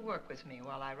want you to work with me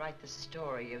while I write the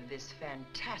story of this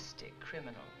fantastic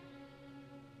criminal,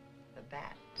 the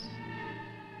Bat.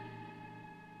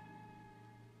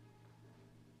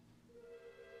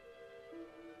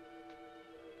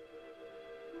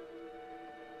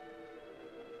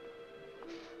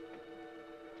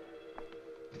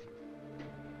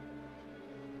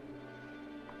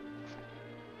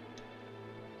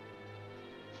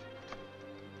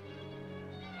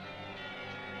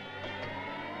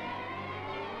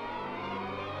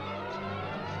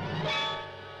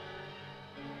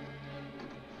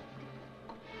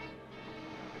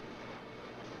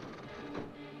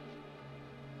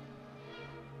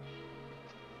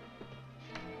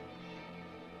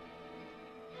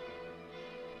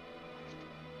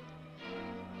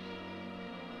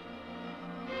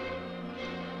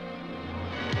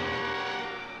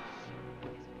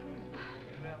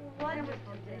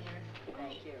 Wonderful dinner.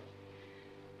 Thank you.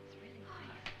 It's really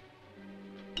nice.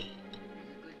 It's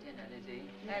a good dinner, Lizzie,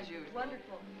 as usual.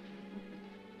 Wonderful.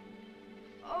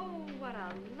 Oh, what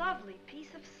a lovely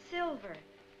piece of silver.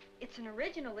 It's an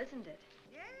original, isn't it?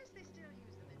 Yes, they still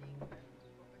use them in England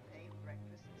for buffet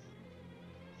breakfasts.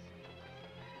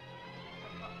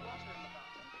 Some hot water in the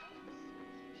bottom.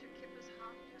 Keeps your kippers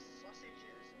hot, your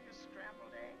sausages, and your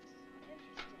scrambled eggs.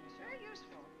 Interesting. It's very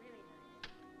useful. Really nice.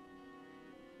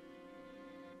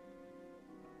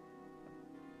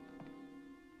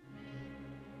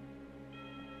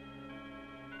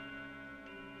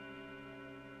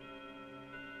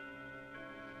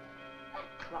 That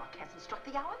clock hasn't struck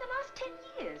the hour in the last 10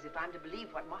 years, if I'm to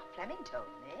believe what Mark Fleming told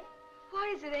me.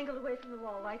 Why is it angled away from the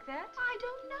wall like that? I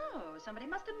don't know. Somebody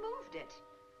must have moved it.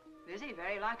 Lizzie,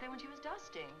 very likely when she was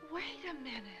dusting. Wait a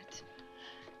minute.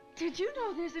 Did you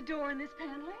know there's a door in this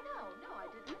paneling? No, I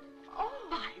didn't. Oh,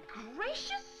 my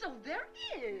gracious, so there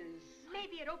is.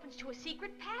 Maybe it opens to a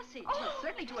secret passage. Oh,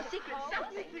 certainly to a secret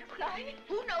something. This is exciting.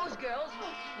 Who knows, girls?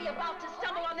 Be about to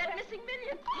stumble on that missing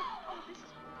million. Oh, this is...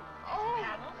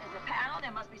 There's a panel.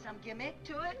 There must be some gimmick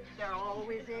to it. There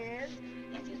always is.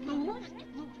 Yes, it moves. It moves.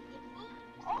 It moves.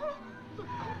 Oh, look.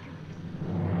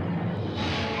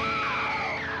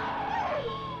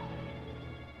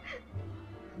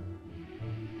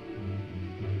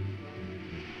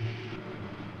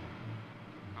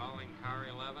 Calling car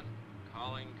 11.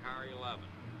 Calling car 11.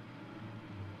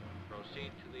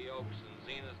 Proceed to the Oaks in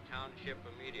Zenith Township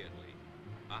immediately.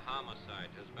 A homicide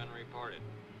has been reported.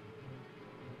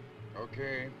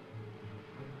 Okay.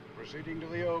 Proceeding to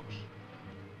the Oaks.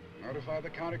 Notify the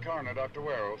county coroner, Dr.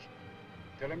 Wells.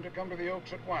 Tell him to come to the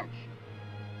Oaks at once.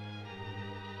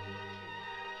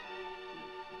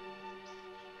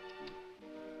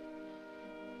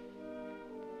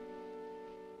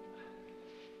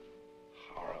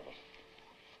 Horrible.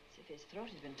 As if his throat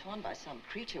had been torn by some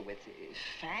creature with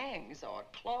fangs or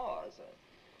claws.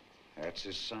 That's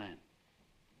his sign.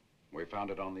 We found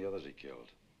it on the others he killed.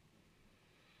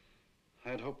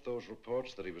 I'd hoped those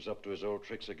reports that he was up to his old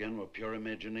tricks again were pure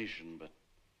imagination, but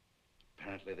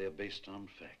apparently they're based on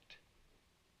fact.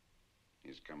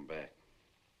 He's come back.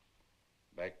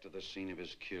 Back to the scene of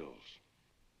his kills.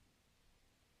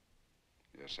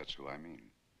 Yes, that's who I mean.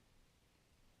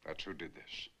 That's who did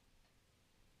this.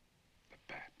 The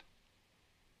bat.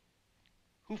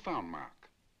 Who found Mark?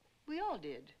 We all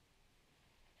did.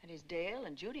 And it's Dale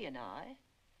and Judy and I.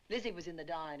 Lizzie was in the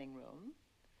dining room.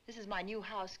 This is my new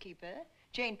housekeeper,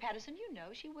 Jane Patterson. You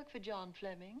know, she worked for John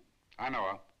Fleming. I know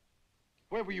her.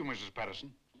 Where were you, Mrs.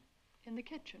 Patterson? In the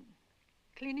kitchen,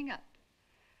 cleaning up.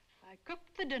 I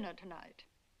cooked the dinner tonight.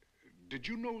 Did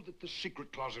you know that the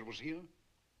secret closet was here?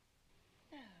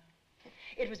 No.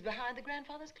 It was behind the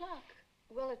grandfather's clock.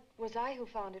 Well, it was I who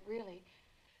found it, really.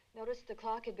 Noticed the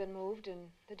clock had been moved and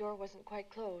the door wasn't quite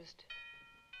closed.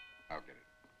 I'll get it.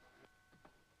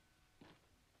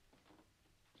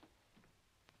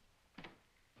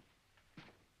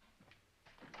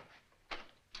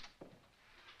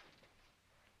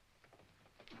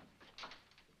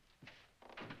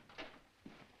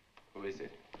 Who is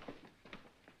it?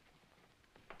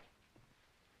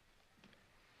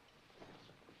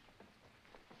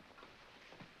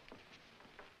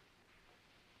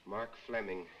 Mark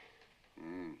Fleming.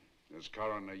 As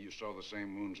coroner, you saw the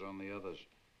same wounds on the others.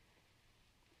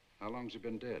 How long's he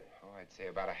been dead? Oh, I'd say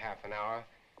about a half an hour.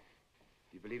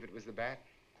 You believe it was the bat?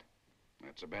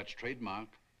 That's a bat's trademark.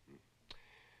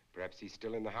 Perhaps he's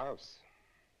still in the house.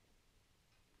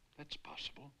 That's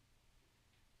possible.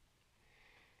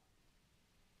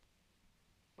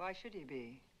 Why should he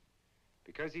be?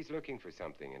 Because he's looking for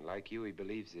something, and like you, he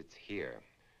believes it's here.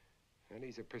 And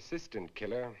he's a persistent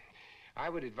killer. I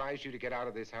would advise you to get out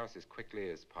of this house as quickly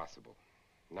as possible,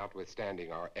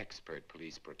 notwithstanding our expert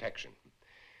police protection.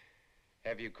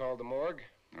 Have you called the morgue?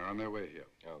 They're on their way here.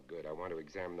 Oh, good. I want to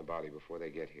examine the body before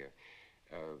they get here.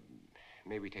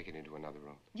 May we take it into another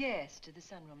room? Yes, to the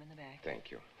sunroom in the back. Thank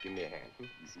you. Give me a hand.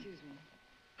 Excuse me.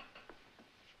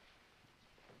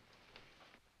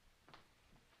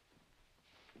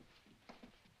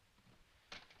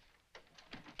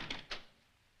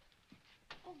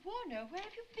 Oh, Warner, where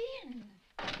have you been?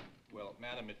 Well,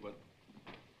 madam,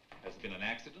 has been an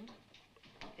accident?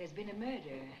 There's been a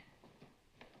murder.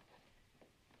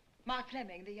 Mark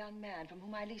Fleming, the young man from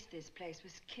whom I leased this place,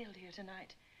 was killed here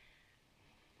tonight.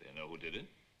 They know who did it?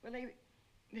 Well,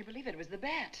 they believe it was the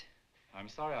bat. I'm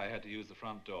sorry I had to use the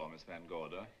front door, Miss Van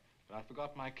Gorder, but I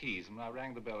forgot my keys, and when I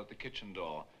rang the bell at the kitchen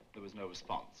door, there was no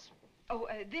response. Oh,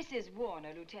 this is Warner,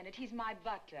 Lieutenant. He's my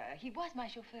butler. He was my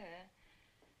chauffeur.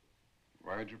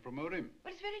 Why'd you promote him?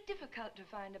 Well, it's very difficult to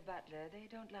find a butler. They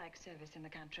don't like service in the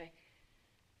country.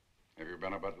 Have you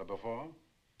been a butler before?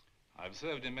 I've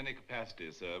served in many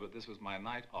capacities, sir, but this was my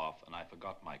night off, and I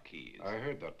forgot my keys. I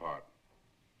heard that part.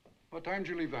 What time did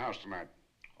you leave the house tonight?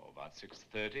 Oh, about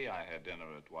 6:30. I had dinner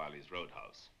at Wiley's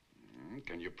Roadhouse.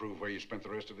 Can you prove where you spent the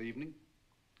rest of the evening?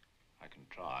 I can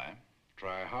try.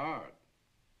 Try hard.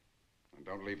 And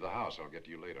don't leave the house. I'll get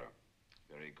to you later.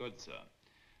 Very good, sir.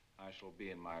 I shall be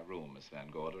in my room, Miss Van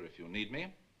Gorder, if you need me.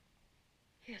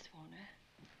 Yes, Warner.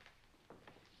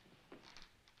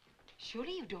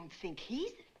 Surely you don't think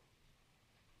he's...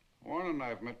 Warren and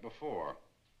I've met before.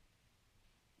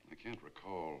 I can't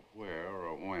recall where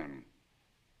or when,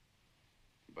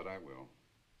 but I will.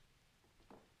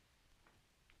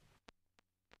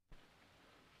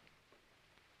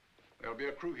 There'll be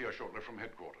a crew here shortly from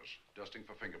headquarters, dusting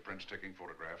for fingerprints, taking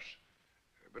photographs.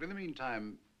 But in the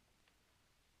meantime,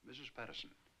 Mrs. Patterson,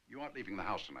 you aren't leaving the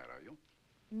house tonight, are you?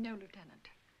 No, Lieutenant.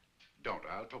 Don't.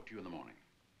 I'll talk to you in the morning.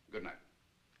 Good night.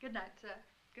 Good night, sir.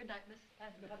 Good night, Miss Van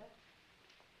Gorder.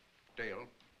 Dale,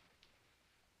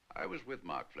 I was with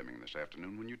Mark Fleming this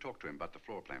afternoon when you talked to him about the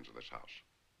floor plans of this house.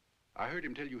 I heard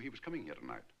him tell you he was coming here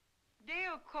tonight.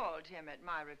 Dale called him at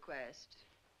my request.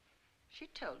 She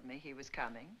told me he was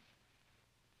coming.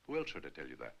 Who else heard her tell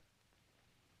you that?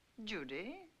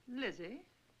 Judy, Lizzie.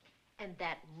 And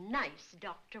that nice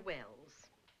Dr. Wells.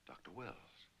 Dr. Wells.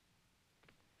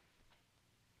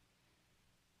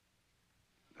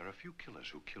 There are a few killers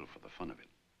who kill for the fun of it.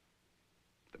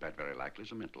 The bat very likely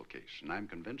is a mental case, and I'm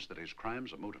convinced that his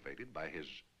crimes are motivated by his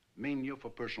mania for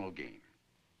personal gain.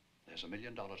 There's $1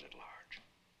 million at large,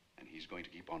 and he's going to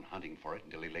keep on hunting for it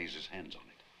until he lays his hands on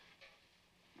it.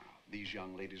 Now, these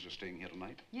young ladies are staying here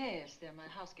tonight? Yes, they're my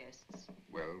house guests.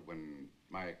 Well, when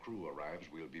my crew arrives,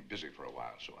 we'll be busy for a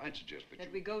while, so I'd suggest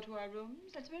that we go to our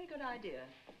rooms? That's a very good idea.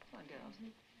 Come on, girls.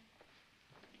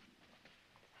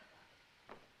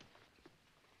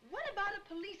 What about a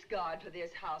police guard for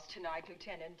this house tonight,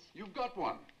 Lieutenant? You've got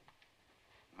one.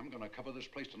 I'm going to cover this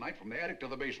place tonight from the attic to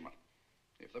the basement.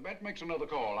 If the bat makes another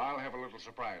call, I'll have a little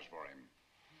surprise for him.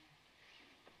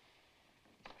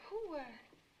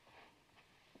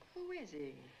 Who is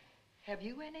he? Have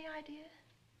you any idea?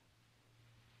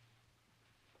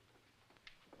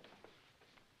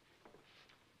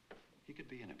 He could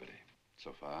be anybody.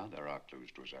 So far, there are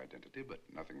clues to his identity, but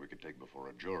nothing we could take before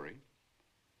a jury.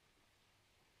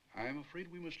 I'm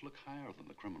afraid we must look higher than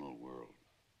the criminal world.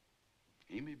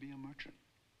 He may be a merchant,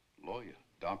 lawyer,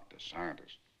 doctor,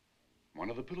 scientist, one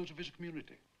of the pillars of his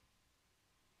community.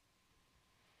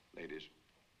 Ladies,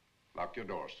 lock your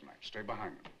doors tonight. Stay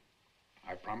behind them.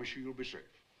 I promise you you'll be safe.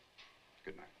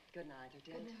 Good night. Good night,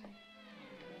 Lieutenant. Good night.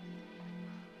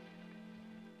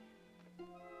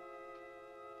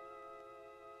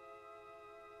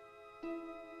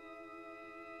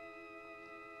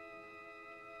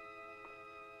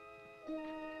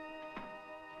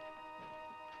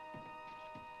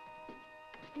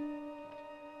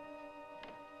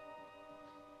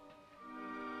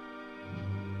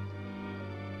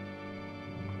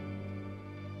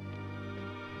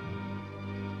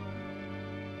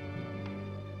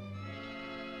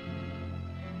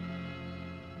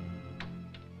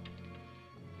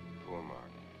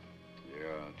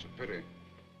 It's a pity.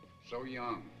 So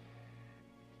young.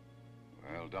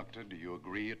 Well, Doctor, do you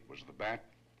agree it was the bat?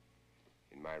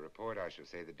 In my report, I shall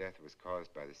say the death was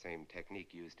caused by the same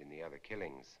technique used in the other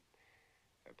killings.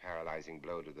 A paralyzing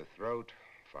blow to the throat,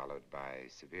 followed by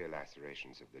severe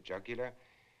lacerations of the jugular,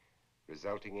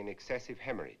 resulting in excessive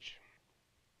hemorrhage.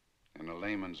 In a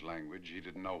layman's language, he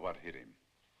didn't know what hit him.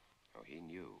 Oh, he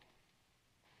knew.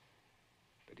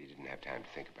 But he didn't have time to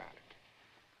think about it.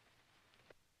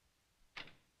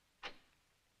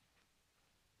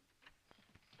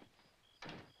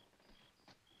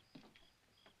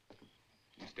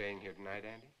 Staying here tonight,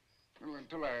 Andy? Well,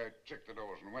 until I check the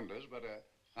doors and windows, but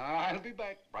I'll be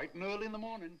back bright and early in the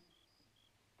morning.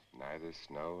 Neither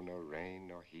snow, nor rain,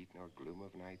 nor heat, nor gloom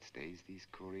of night stays these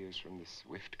couriers from the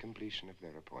swift completion of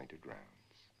their appointed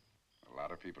rounds. A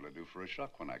lot of people are due for a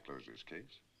shock when I close this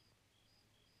case.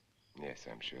 Yes,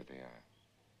 I'm sure they are.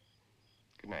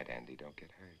 Good night, Andy. Don't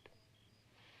get hurt.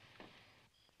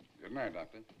 Good night,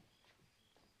 Doctor.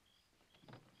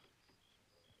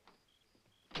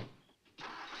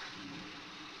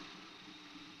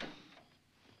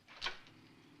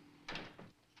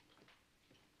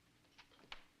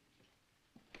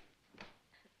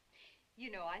 You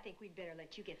know, I think we'd better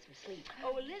let you get some sleep.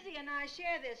 Oh, Lizzie and I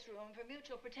share this room for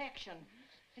mutual protection.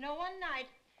 You know, one night,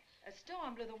 a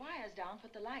storm blew the wires down,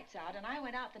 put the lights out, and I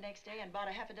went out the next day and bought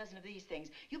a half a dozen of these things.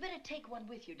 You better take one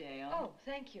with you, Dale. Oh,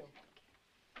 thank you.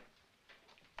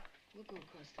 We'll go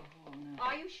across the hall now.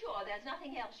 Are you sure there's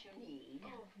nothing else you need?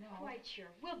 Oh, no. Quite sure.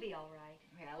 We'll be all right.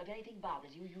 Well, if anything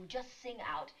bothers you, you just sing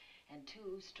out, and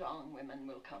 2 strong women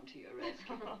will come to your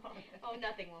rescue. Oh,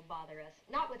 nothing will bother us.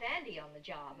 Not with Andy on the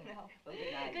job. No. Well,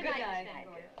 good night. Good night. Good night,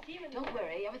 girl. See you in Don't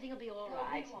worry, everything will be all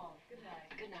right. We won't. Good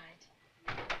night. Good night.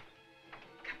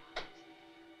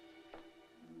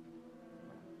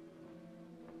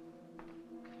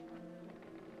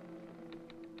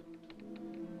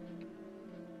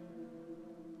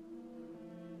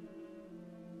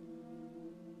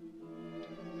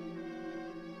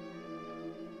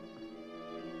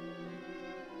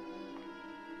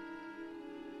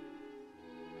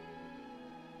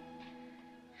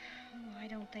 I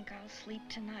don't think I'll sleep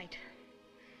tonight.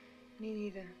 Me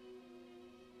neither.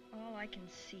 All I can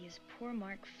see is poor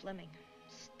Mark Fleming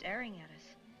staring at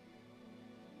us.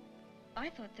 I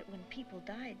thought that when people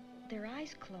died, their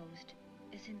eyes closed,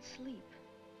 as in sleep.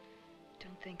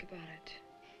 Don't think about it.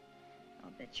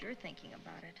 I'll bet you're thinking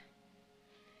about it.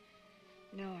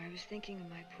 No, I was thinking of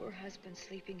my poor husband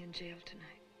sleeping in jail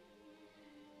tonight.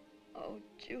 Oh,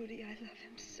 Judy, I love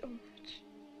him so much.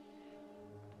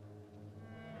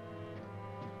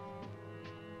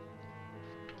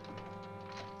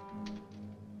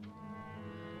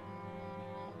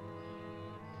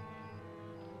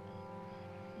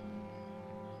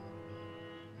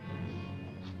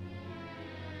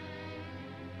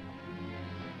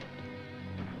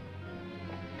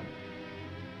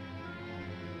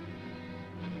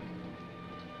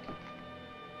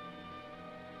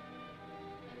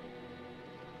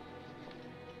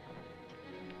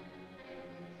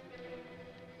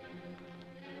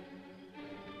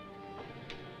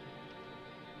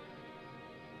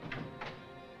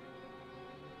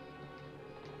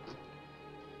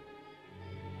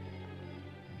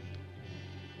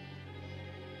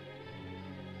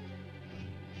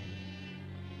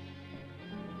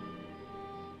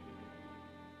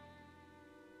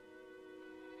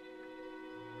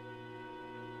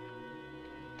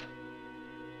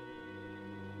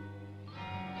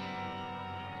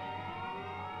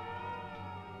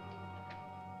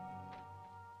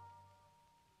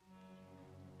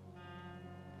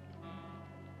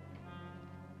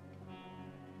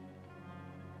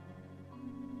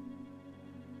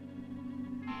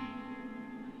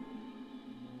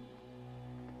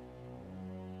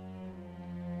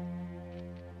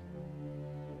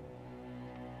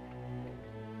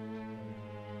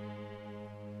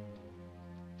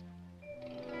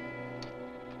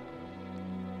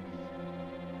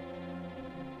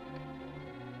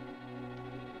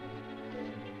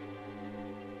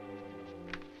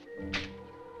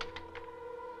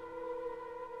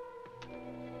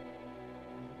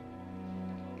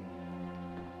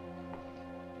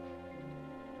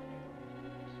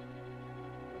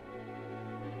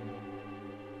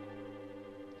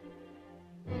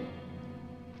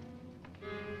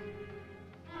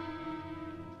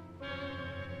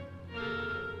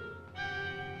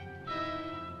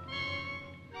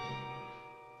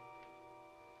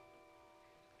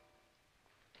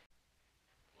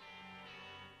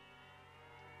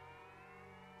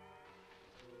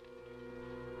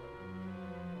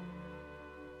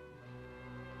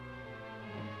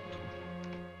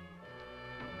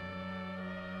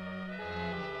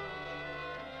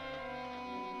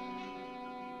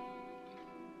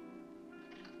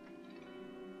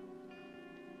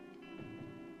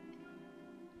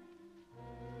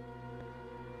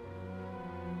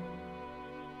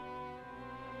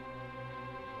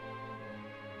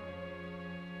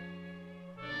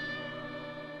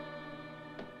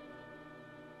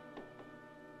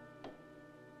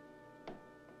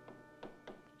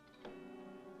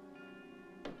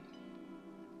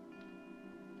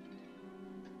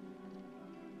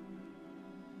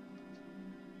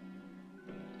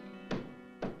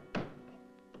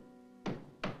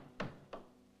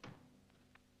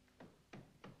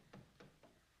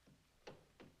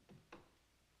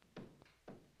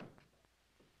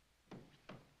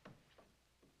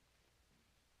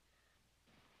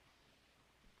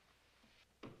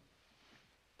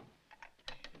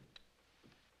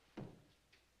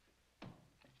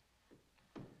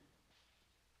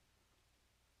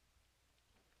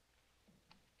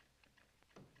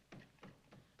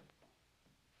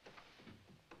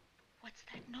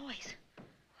 What's that noise?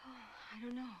 Oh, I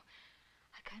don't know.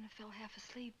 I kind of fell half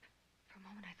asleep. For a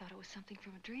moment, I thought it was something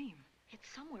from a dream. It's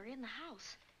somewhere in the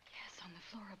house. Yes, on the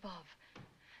floor above.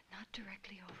 Not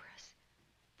directly over us.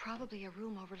 Probably a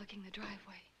room overlooking the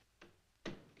driveway.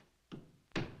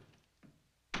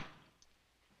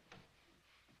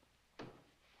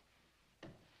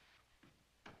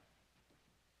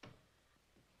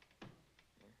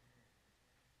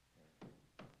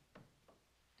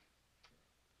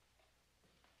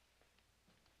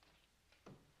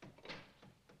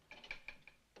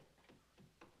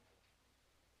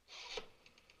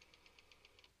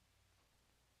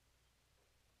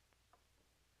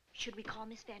 Should we call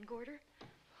Miss Van Gorder?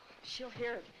 She'll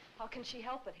hear it. How can she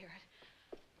help but hear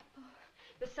it? Oh,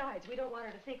 besides, we don't want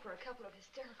her to think we're a couple of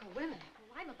hysterical women.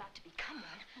 Well, I'm about to become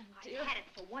one. dear. I've had it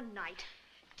for one night.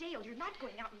 Dale, you're not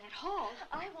going out in that hall.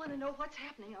 I want to know what's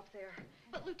happening up there.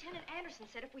 But Lieutenant Anderson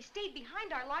said if we stayed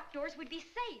behind our locked doors, we'd be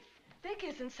safe. Vic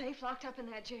isn't safe locked up in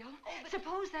that jail.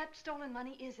 Suppose that stolen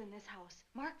money is in this house.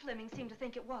 Mark Fleming seemed to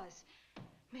think it was.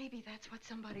 Maybe that's what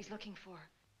somebody's looking for.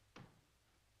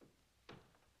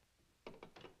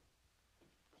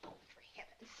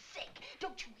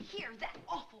 Don't you hear that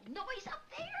awful noise up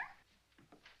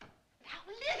there? Now,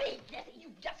 Lizzie,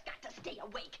 you've just got to stay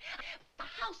awake. The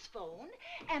house phone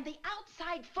and the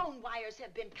outside phone wires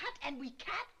have been cut, and we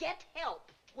can't get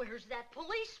help. Where's that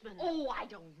policeman? Oh, I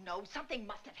don't know. Something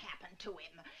must have happened to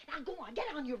him. Now, go on, get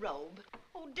on your robe.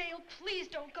 Oh, Dale, please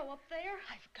don't go up there.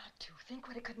 I've got to. Think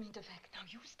what it could mean to Vic. Now,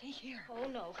 you stay here. Oh,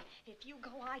 no. If you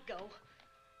go, I go.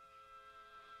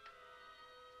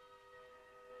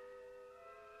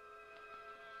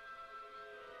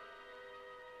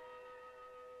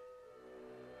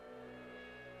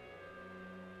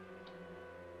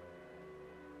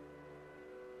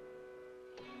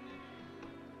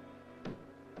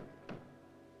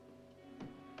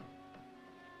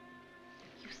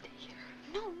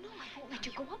 Let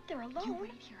you go up there alone. You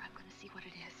wait here. I'm going to see what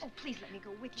it is. Oh, please let me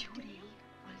go with you, Judy.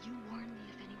 Will you warn me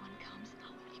if anyone comes?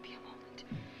 I'll only be a moment.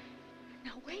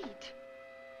 Now, wait.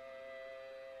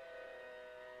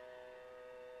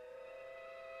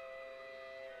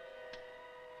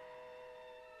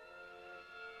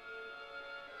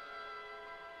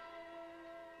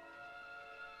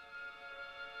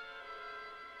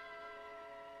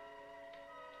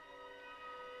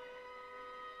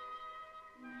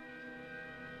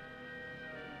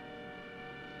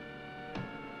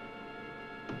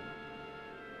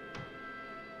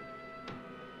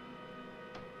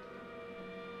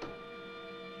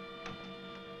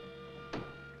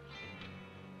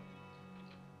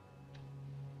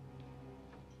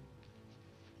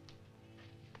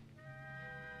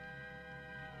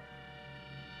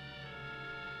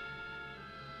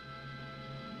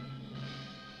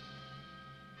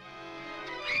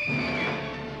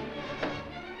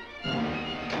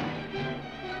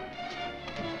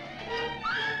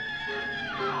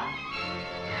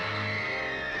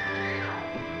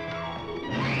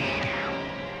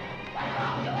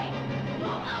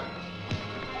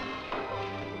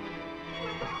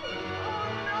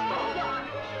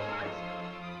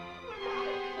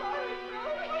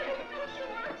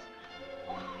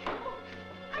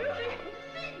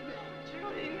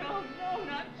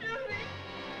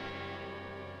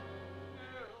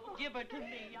 Give her to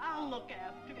me. I'll look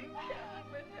after her.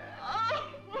 With her.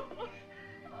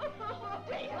 Oh,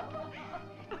 Dale.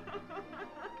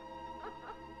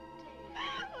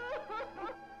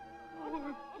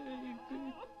 Poor baby.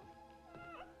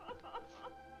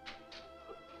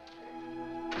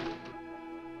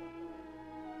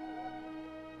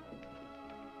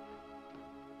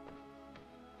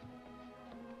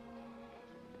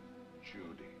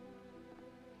 Judy.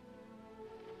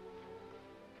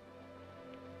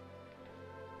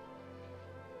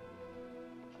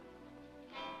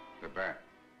 The bat.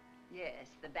 Yes,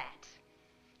 the bat.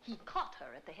 He caught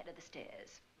her at the head of the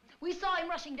stairs. We saw him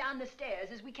rushing down the stairs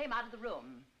as we came out of the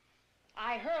room.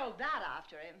 I hurled that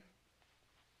after him.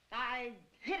 I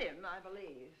hit him, I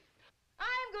believe.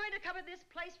 I'm going to cover this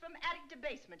place from attic to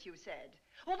basement, you said.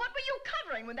 Well, what were you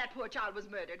covering when that poor child was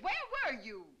murdered? Where were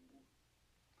you?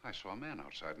 I saw a man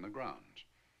outside in the grounds.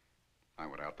 I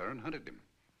went out there and hunted him.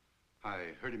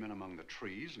 I heard him in among the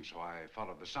trees, and so I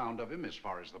followed the sound of him as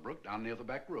far as the brook down near the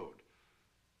back road.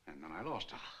 And then I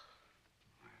lost him.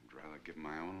 I'd rather give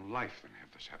my own life than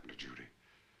have this happen to Judy.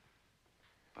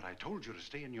 But I told you to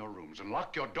stay in your rooms and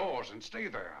lock your doors and stay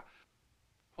there.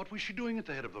 What was she doing at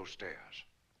the head of those stairs?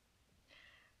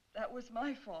 That was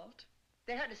my fault.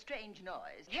 They heard a strange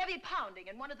noise. Heavy pounding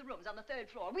in one of the rooms on the 3rd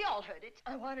floor. We all heard it.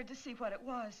 I wanted to see what it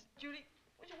was. Judy,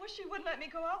 I wish she wouldn't let me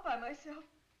go out by myself.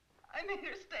 I made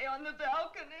her stay on the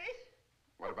balcony.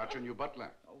 What about your new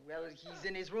butler? Oh, well, he's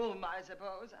in his room, I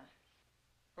suppose.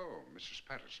 Oh, Mrs.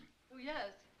 Patterson. Oh,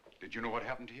 yes. Did you know what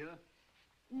happened here?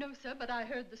 No, sir, but I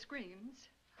heard the screams.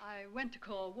 I went to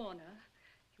call Warner.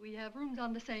 We have rooms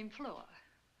on the same floor,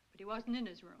 but he wasn't in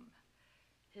his room.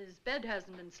 His bed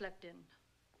hasn't been slept in.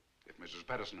 If Mrs.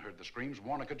 Patterson heard the screams,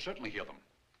 Warner could certainly hear them.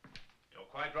 You're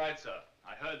quite right, sir.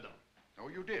 I heard them. Oh,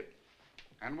 you did?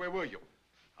 And where were you?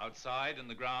 Outside in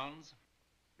the grounds.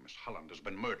 Miss Holland has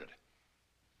been murdered.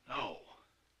 No.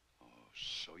 Oh,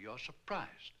 so you're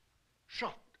surprised.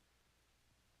 Shocked.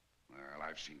 Well,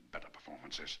 I've seen better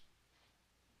performances.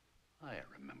 I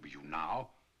remember you now.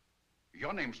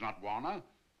 Your name's not Warner.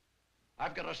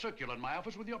 I've got a circular in my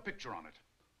office with your picture on it.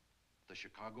 The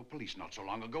Chicago police not so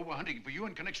long ago were hunting for you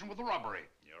in connection with the robbery.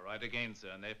 You're right again, sir.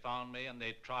 And they found me and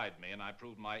they tried me and I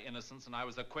proved my innocence and I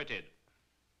was acquitted.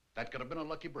 That could have been a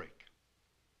lucky break.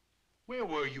 Where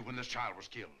were you when this child was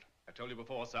killed? I told you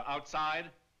before, sir. Outside.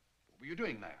 What were you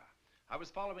doing there? I was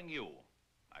following you.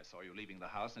 I saw you leaving the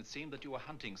house, and it seemed that you were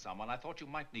hunting someone. I thought you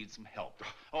might need some help.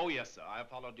 Oh, yes, sir. I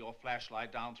followed your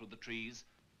flashlight down through the trees.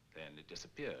 Then it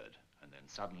disappeared. And then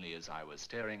suddenly, as I was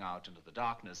staring out into the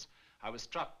darkness, I was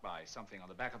struck by something on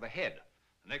the back of the head.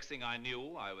 The next thing I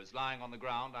knew, I was lying on the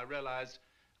ground. I realized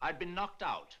I'd been knocked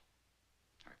out.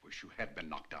 I wish you had been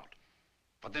knocked out.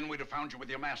 But then we'd have found you with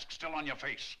your mask still on your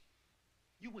face.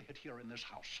 You were hit here in this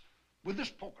house with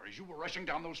this poker as you were rushing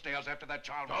down those stairs after that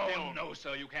child was killed. Oh, no,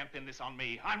 sir. You can't pin this on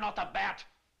me. I'm not the bat.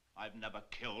 I've never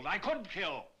killed. I couldn't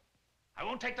kill. I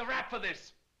won't take the rap for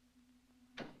this.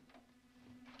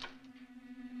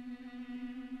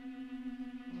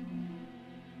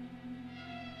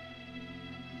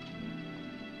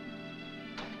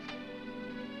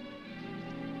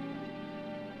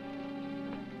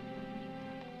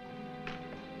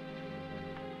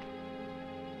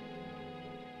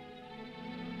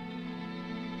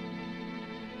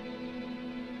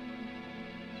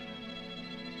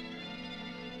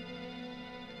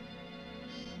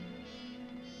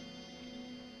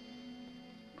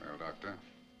 Doctor.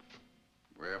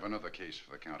 We have another case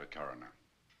for the county coroner.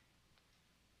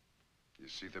 You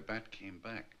see, the bat came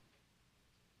back.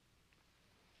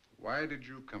 Why did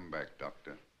you come back,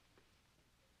 Doctor?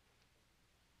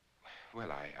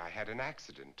 Well, I had an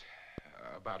accident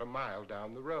about a mile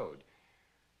down the road.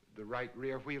 The right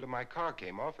rear wheel of my car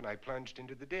came off and I plunged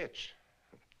into the ditch.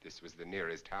 This was the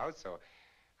nearest house, so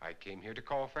I came here to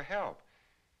call for help.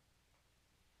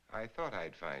 I thought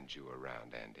I'd find you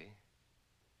around, Andy.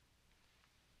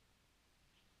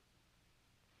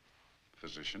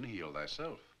 Physician, heal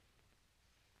thyself.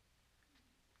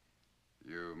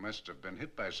 You must have been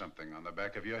hit by something on the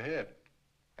back of your head.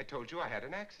 I told you I had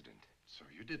an accident. So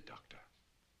you did, Doctor.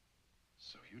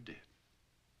 So you did.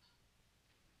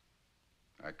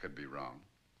 I could be wrong.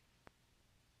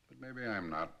 But maybe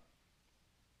I'm not.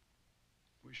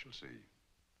 We shall see.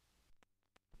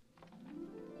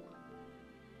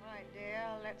 All right, dear,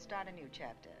 let's start a new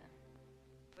chapter.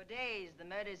 For days, the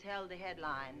murders held the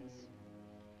headlines.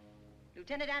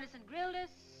 Lieutenant Anderson grilled us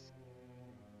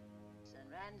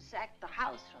and ransacked the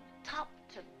house from top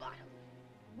to bottom.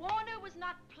 Warner was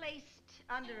not placed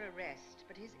under arrest,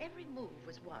 but his every move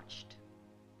was watched.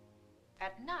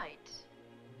 At night,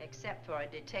 except for a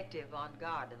detective on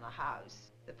guard in the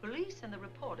house, the police and the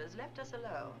reporters left us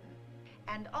alone.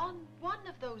 And on one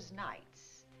of those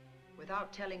nights,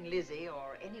 without telling Lizzie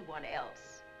or anyone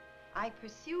else, I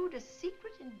pursued a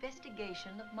secret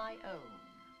investigation of my own.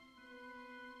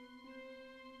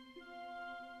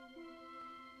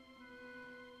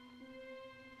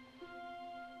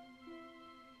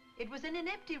 It was in an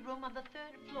empty room on the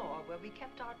 3rd floor where we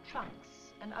kept our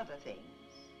trunks and other things.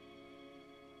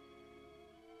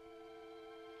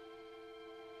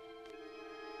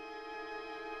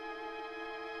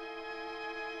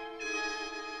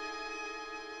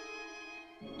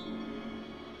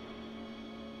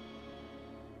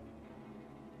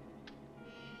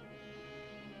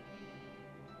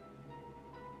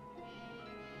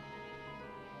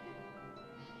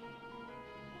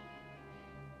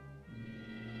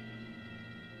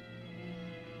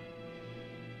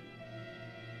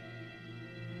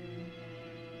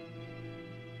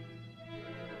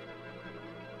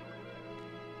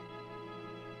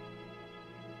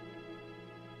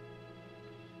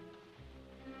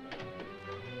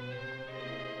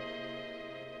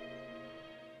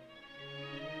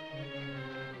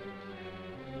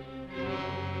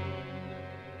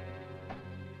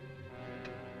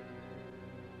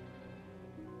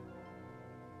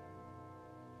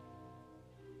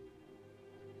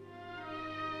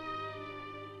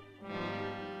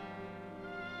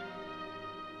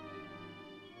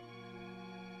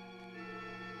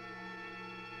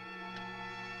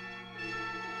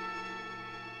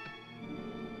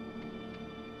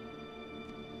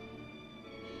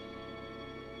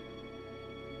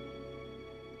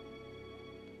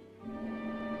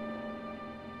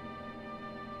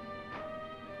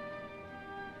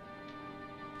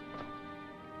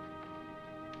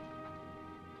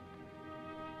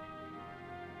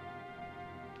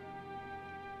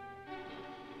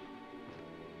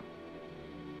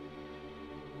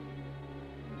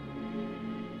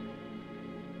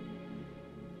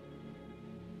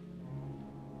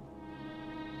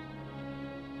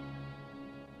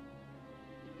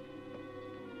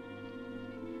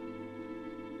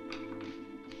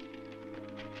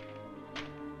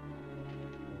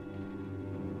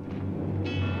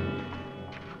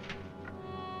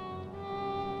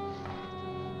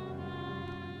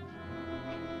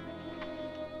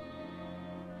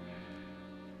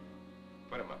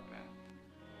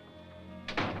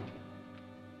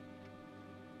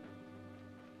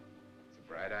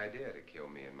 bad idea to kill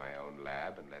me in my own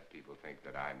lab and let people think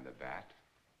that I'm the bat.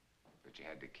 But you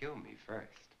had to kill me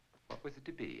first. What was it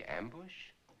to be,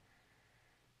 ambush?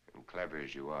 And clever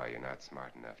as you are, you're not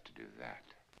smart enough to do that.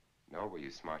 Nor were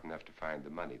you smart enough to find the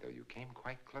money, though you came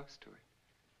quite close to it.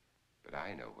 But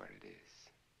I know where it is.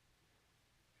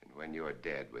 And when you're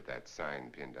dead with that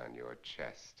sign pinned on your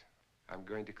chest, I'm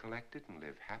going to collect it and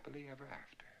live happily ever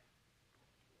after.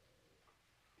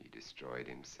 He destroyed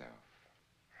himself.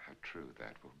 How true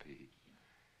that will be.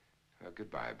 Well,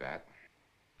 goodbye, Bat.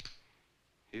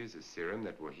 Here's a serum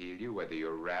that will heal you whether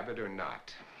you're rabid or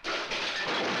not.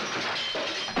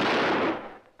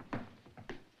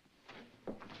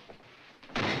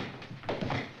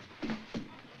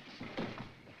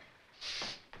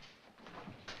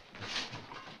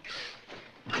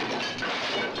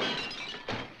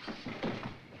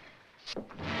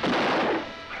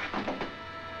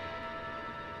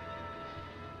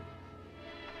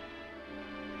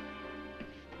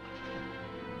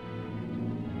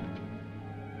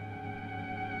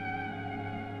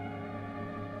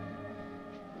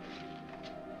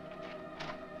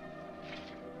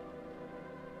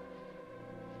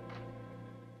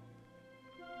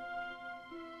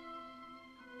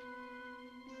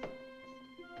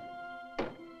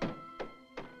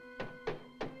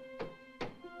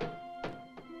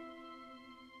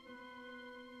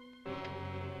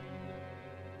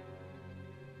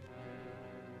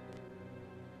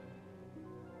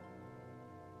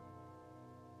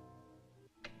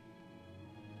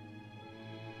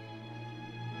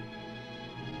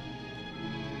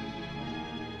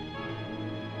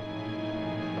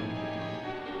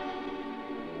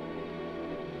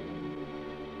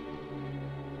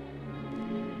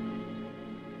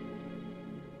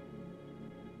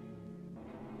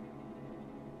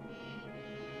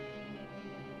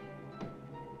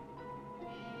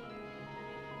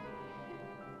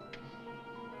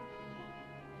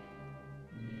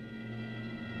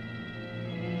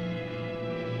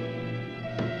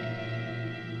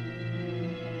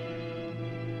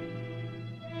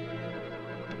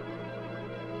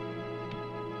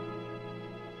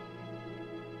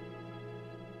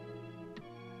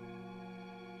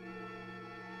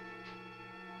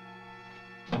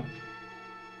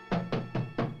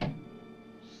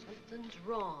 Something's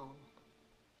wrong.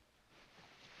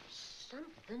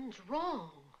 Something's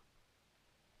wrong.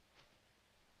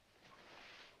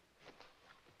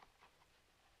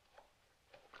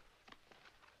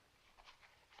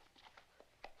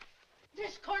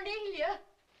 Miss Cornelia.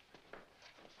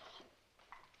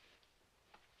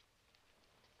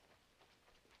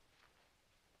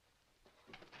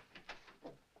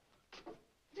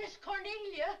 Miss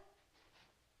Cornelia.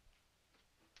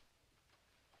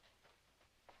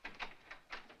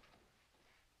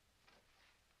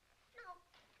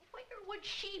 Where would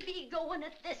she be going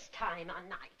at this time of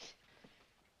night?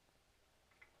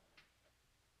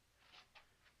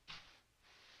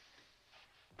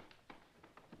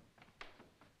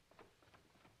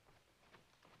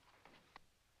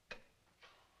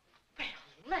 Well,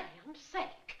 land's sake.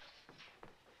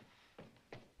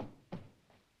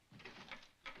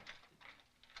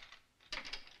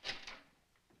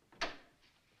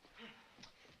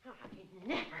 I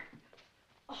never.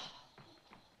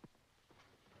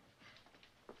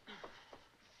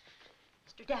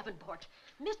 Mr. Davenport.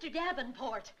 Mr.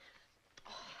 Davenport.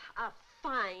 Oh, a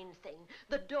fine thing.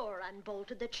 The door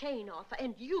unbolted, the chain off,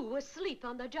 and you asleep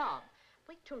on the job.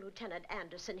 Wait till Lieutenant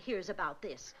Anderson hears about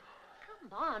this.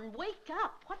 Come on, wake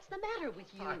up. What's the matter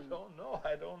with you? I don't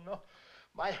know.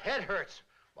 My head hurts.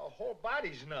 My whole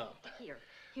body's numb.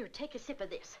 Here, take a sip of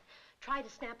this. Try to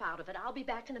snap out of it. I'll be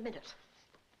back in a minute.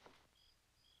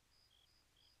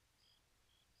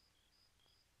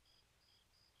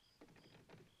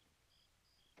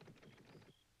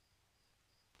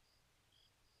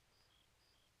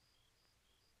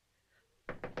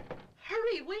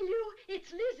 Hurry, will you?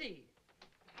 It's Lizzie.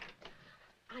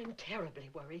 I'm terribly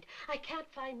worried. I can't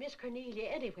find Miss Cornelia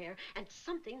anywhere, and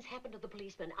something's happened to the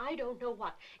policeman. I don't know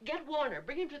what. Get Warner.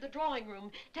 Bring him to the drawing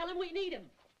room. Tell him we need him.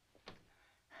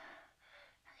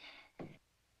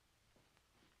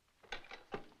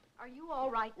 Are you all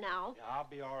right now? Yeah, I'll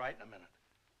be all right in a minute.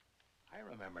 I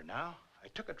remember now. I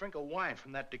took a drink of wine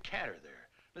from that decanter there.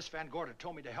 Miss Van Gorder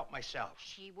told me to help myself.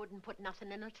 She wouldn't put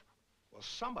nothing in it? Well,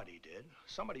 somebody did.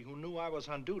 Somebody who knew I was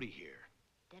on duty here.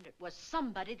 Then it was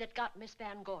somebody that got Miss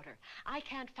Van Gorder. I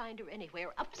can't find her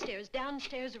anywhere. Upstairs,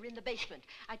 downstairs, or in the basement.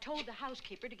 I told the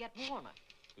housekeeper to get Warner.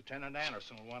 Lieutenant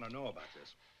Anderson will want to know about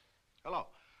this. Hello.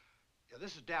 Yeah,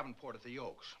 this is Davenport at the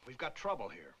Oaks. We've got trouble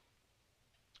here.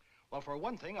 Well, for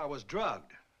one thing, I was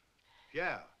drugged.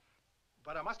 Yeah.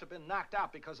 But I must have been knocked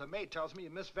out because the maid tells me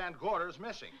Miss Van Gorder is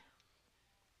missing.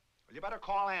 Well, you better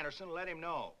call Anderson and let him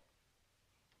know.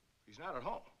 He's not at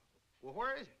home. Well,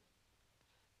 where is he?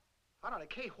 Out on a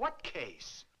case? What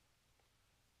case?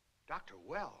 Dr.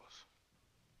 Wells.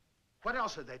 What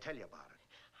else did they tell you about it?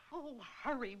 Oh,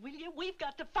 hurry, will you? We've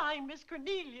got to find Miss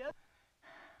Cornelia.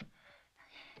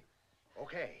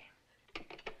 Okay.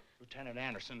 Lieutenant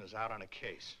Anderson is out on a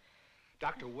case.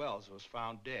 Dr. Wells was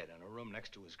found dead in a room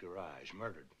next to his garage,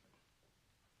 murdered.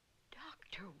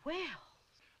 Dr. Wells?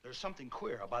 There's something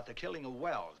queer about the killing of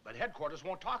Wells, but headquarters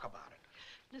won't talk about it.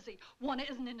 Lizzie, Warner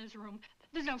isn't in his room.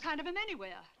 There's no sign of him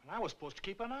anywhere. And I was supposed to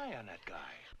keep an eye on that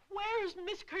guy. Where's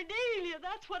Miss Cornelia?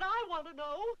 That's what I want to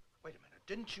know. Wait a minute.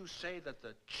 Didn't you say that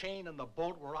the chain and the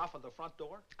bolt were off of the front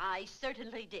door? I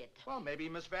certainly did. Well, maybe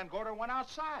Miss Van Gorder went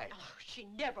outside. Oh, she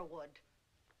never would.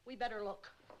 We better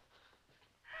look.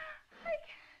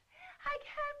 I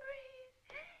can't breathe.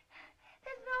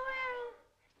 There's no air.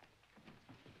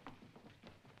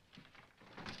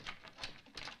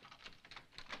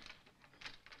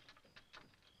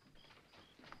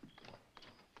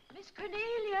 Miss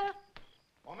Cornelia.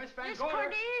 Oh, Miss Van Miss Gorder.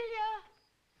 Cornelia.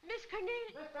 Miss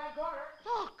Cornelia. Miss Van Gorder.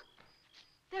 Look.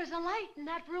 There's a light in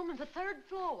that room on the 3rd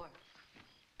floor.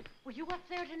 Were you up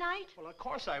there tonight? Well, of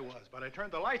course I was, but I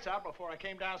turned the lights out before I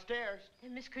came downstairs.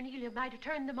 Then Miss Cornelia might have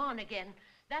turned them on again.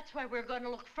 That's where we're going to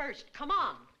look first. Come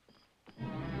on.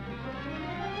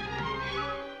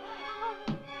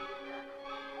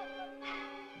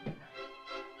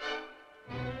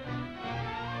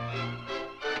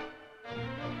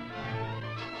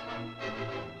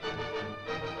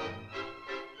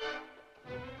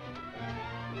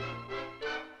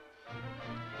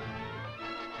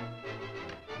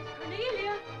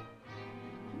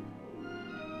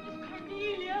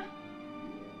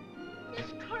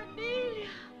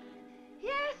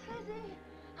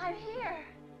 I'm here.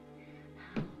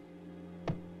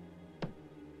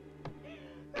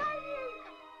 Right here.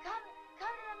 Come to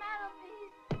the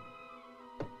mantelpiece.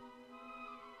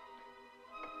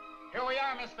 Here we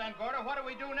are, Miss Van Gorder. What do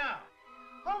we do now?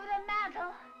 Over the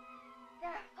mantel, there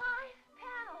are 5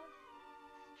 panels.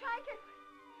 Strike it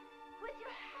with your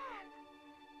hand.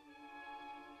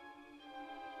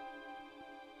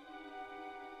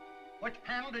 Which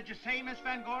panel did you say, Miss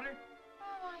Van Gorder?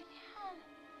 Oh, I can't.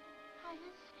 I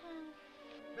just can't.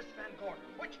 Miss Van Gorder,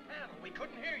 which panel? We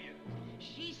couldn't hear you.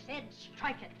 She said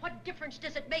strike it. What difference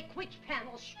does it make which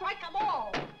panel? Strike them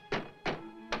all.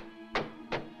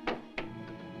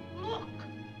 Look.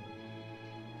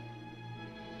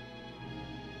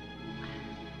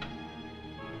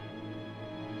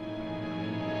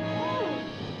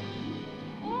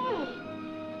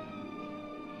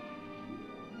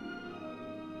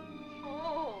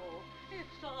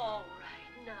 It's all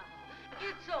right now.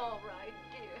 It's all right,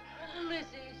 dear.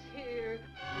 Lizzie's here.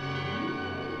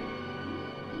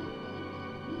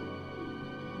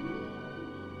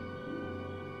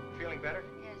 Feeling better?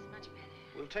 Yes, much better.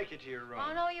 We'll take you to your room.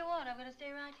 Oh, no, you won't. I'm going to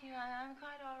stay right here. I'm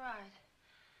quite all right.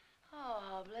 Oh,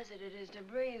 how blessed it is to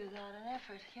breathe without an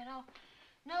effort. You know,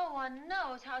 no one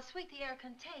knows how sweet the air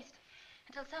can taste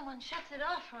until someone shuts it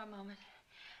off for a moment.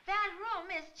 That room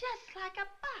is just like a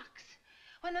box.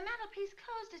 When the mantelpiece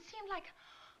closed, it seemed like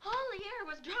all the air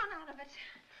was drawn out of it.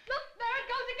 Look, there it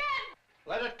goes again.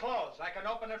 Let it close. I can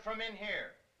open it from in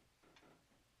here.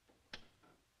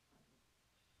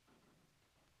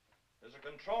 There's a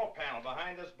control panel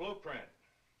behind this blueprint.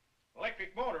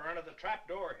 Electric motor under the trap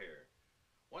door here.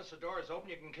 Once the door is open,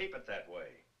 you can keep it that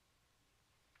way.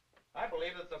 I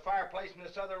believe that the fireplace in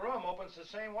this other room opens the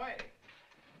same way.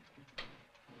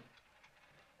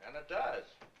 And it does.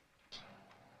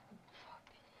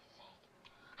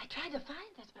 I tried to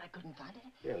find this, but I couldn't find it.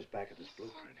 Yeah, it's back at this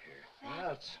blueprint here.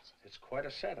 Well, it's quite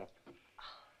a setup.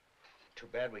 Too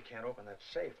bad we can't open that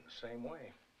safe in the same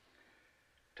way.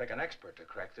 Take an expert to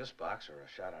crack this box or a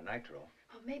shot of nitro.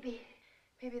 Well, maybe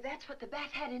that's what the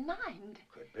bat had in mind.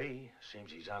 Could be.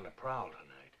 Seems he's on the prowl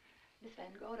tonight. Miss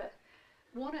Van Gorder,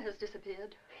 Warner has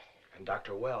disappeared. And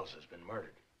Dr. Wells has been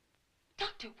murdered.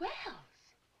 Dr. Wells?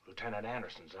 Lieutenant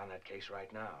Anderson's on that case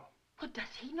right now. Well, does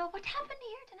he know what happened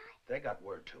here tonight? They got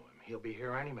word to him. He'll be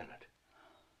here any minute.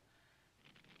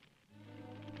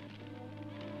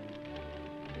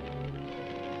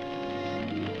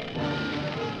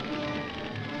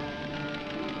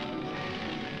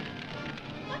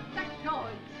 What's that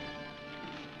noise?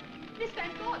 Miss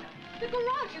Van Gorder, the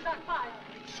garage is on fire.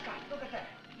 Scott, look at that.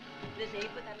 Lizzie,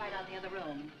 put that light out in the other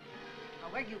room. Now,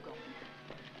 where are you going?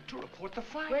 To report the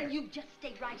fire. Well, you just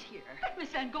stay right here. But Miss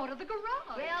Van Gorder, the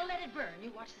garage. Well, let it burn.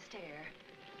 You watch the stair.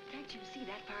 Can't you see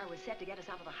that fire was set to get us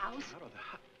out of the house? Out of the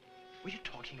house? Were you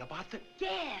talking about the...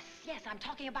 Yes, I'm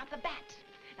talking about the bat.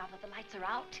 Now that the lights are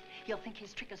out, he'll think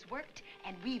his trick has worked,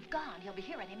 and we've gone. He'll be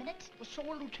here any minute. Well, so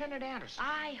will Lieutenant Anderson.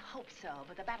 I hope so,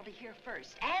 but the bat will be here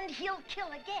first. And he'll kill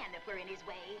again if we're in his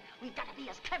way. We've got to be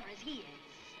as clever as he is.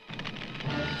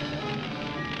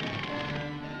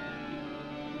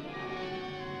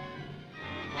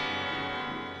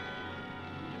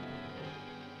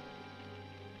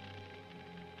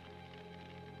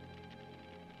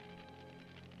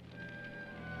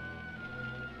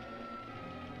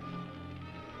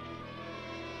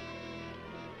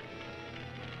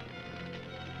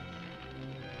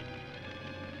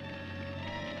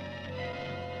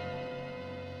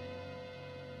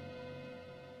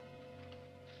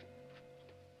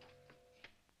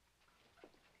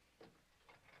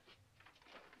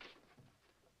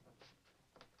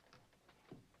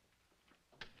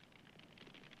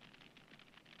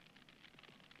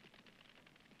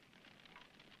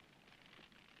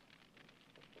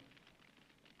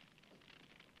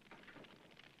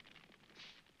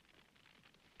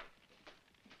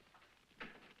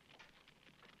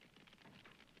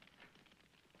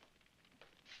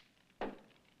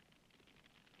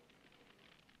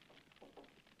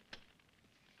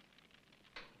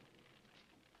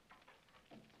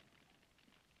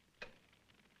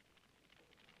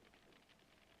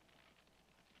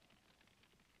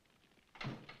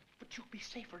 But you'll be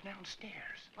safer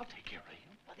downstairs. I'll take care of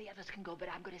you. Well, the others can go, but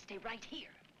I'm going to stay right here.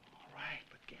 All right,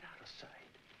 but get out of sight.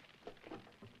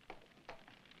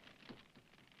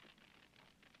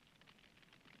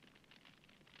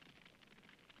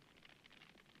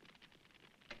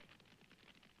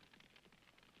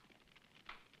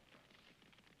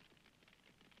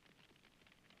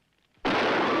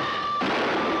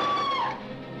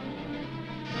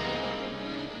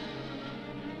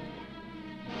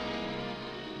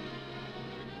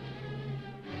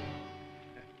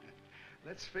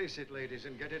 Let's face it, ladies,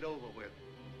 and get it over with.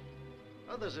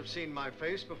 Others have seen my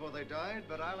face before they died,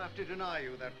 but I'll have to deny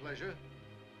you that pleasure.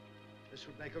 This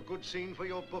would make a good scene for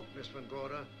your book, Miss Van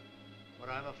Gorder, but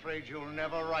I'm afraid you'll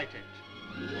never write it.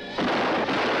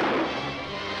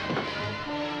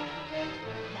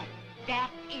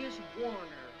 That is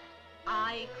Warner.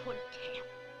 I could tell.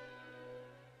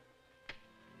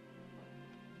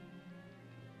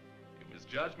 You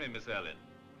misjudged me, Miss Ellen.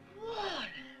 Warner!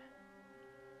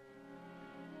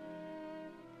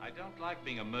 I don't like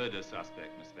being a murder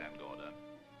suspect, Miss Van Gorder.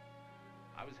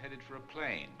 I was headed for a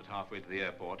plane, but halfway to the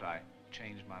airport, I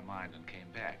changed my mind and came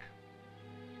back.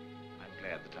 I'm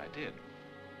glad that I did.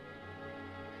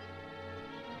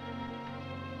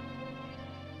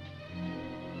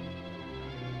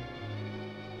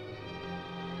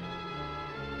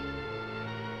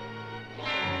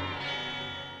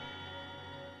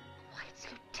 Why, it's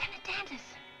Lieutenant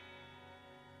Anderson.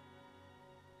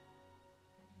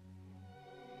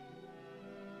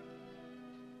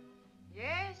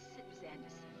 Yes, it was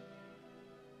Anderson.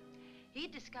 He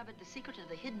discovered the secret of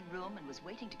the hidden room and was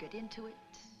waiting to get into it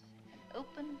and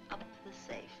open up the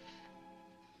safe.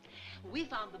 We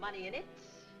found the money in it,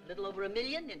 a little over $1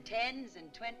 million in tens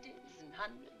and twenties and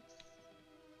hundreds.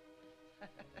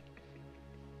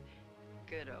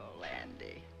 Good old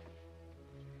Andy.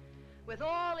 With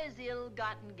all his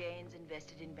ill-gotten gains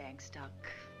invested in bank stock.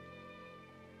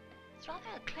 It's rather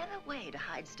a clever way to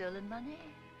hide stolen money.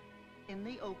 In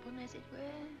the open, as it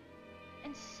were,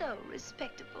 and so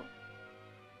respectable.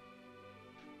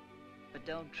 But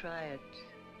don't try it.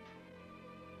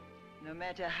 No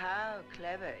matter how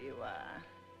clever you are,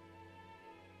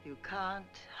 you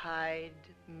can't hide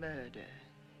murder.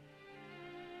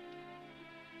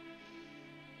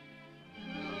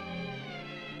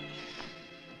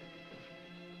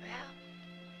 Well,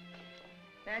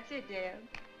 that's it, Dale.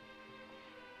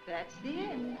 That's the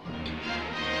end.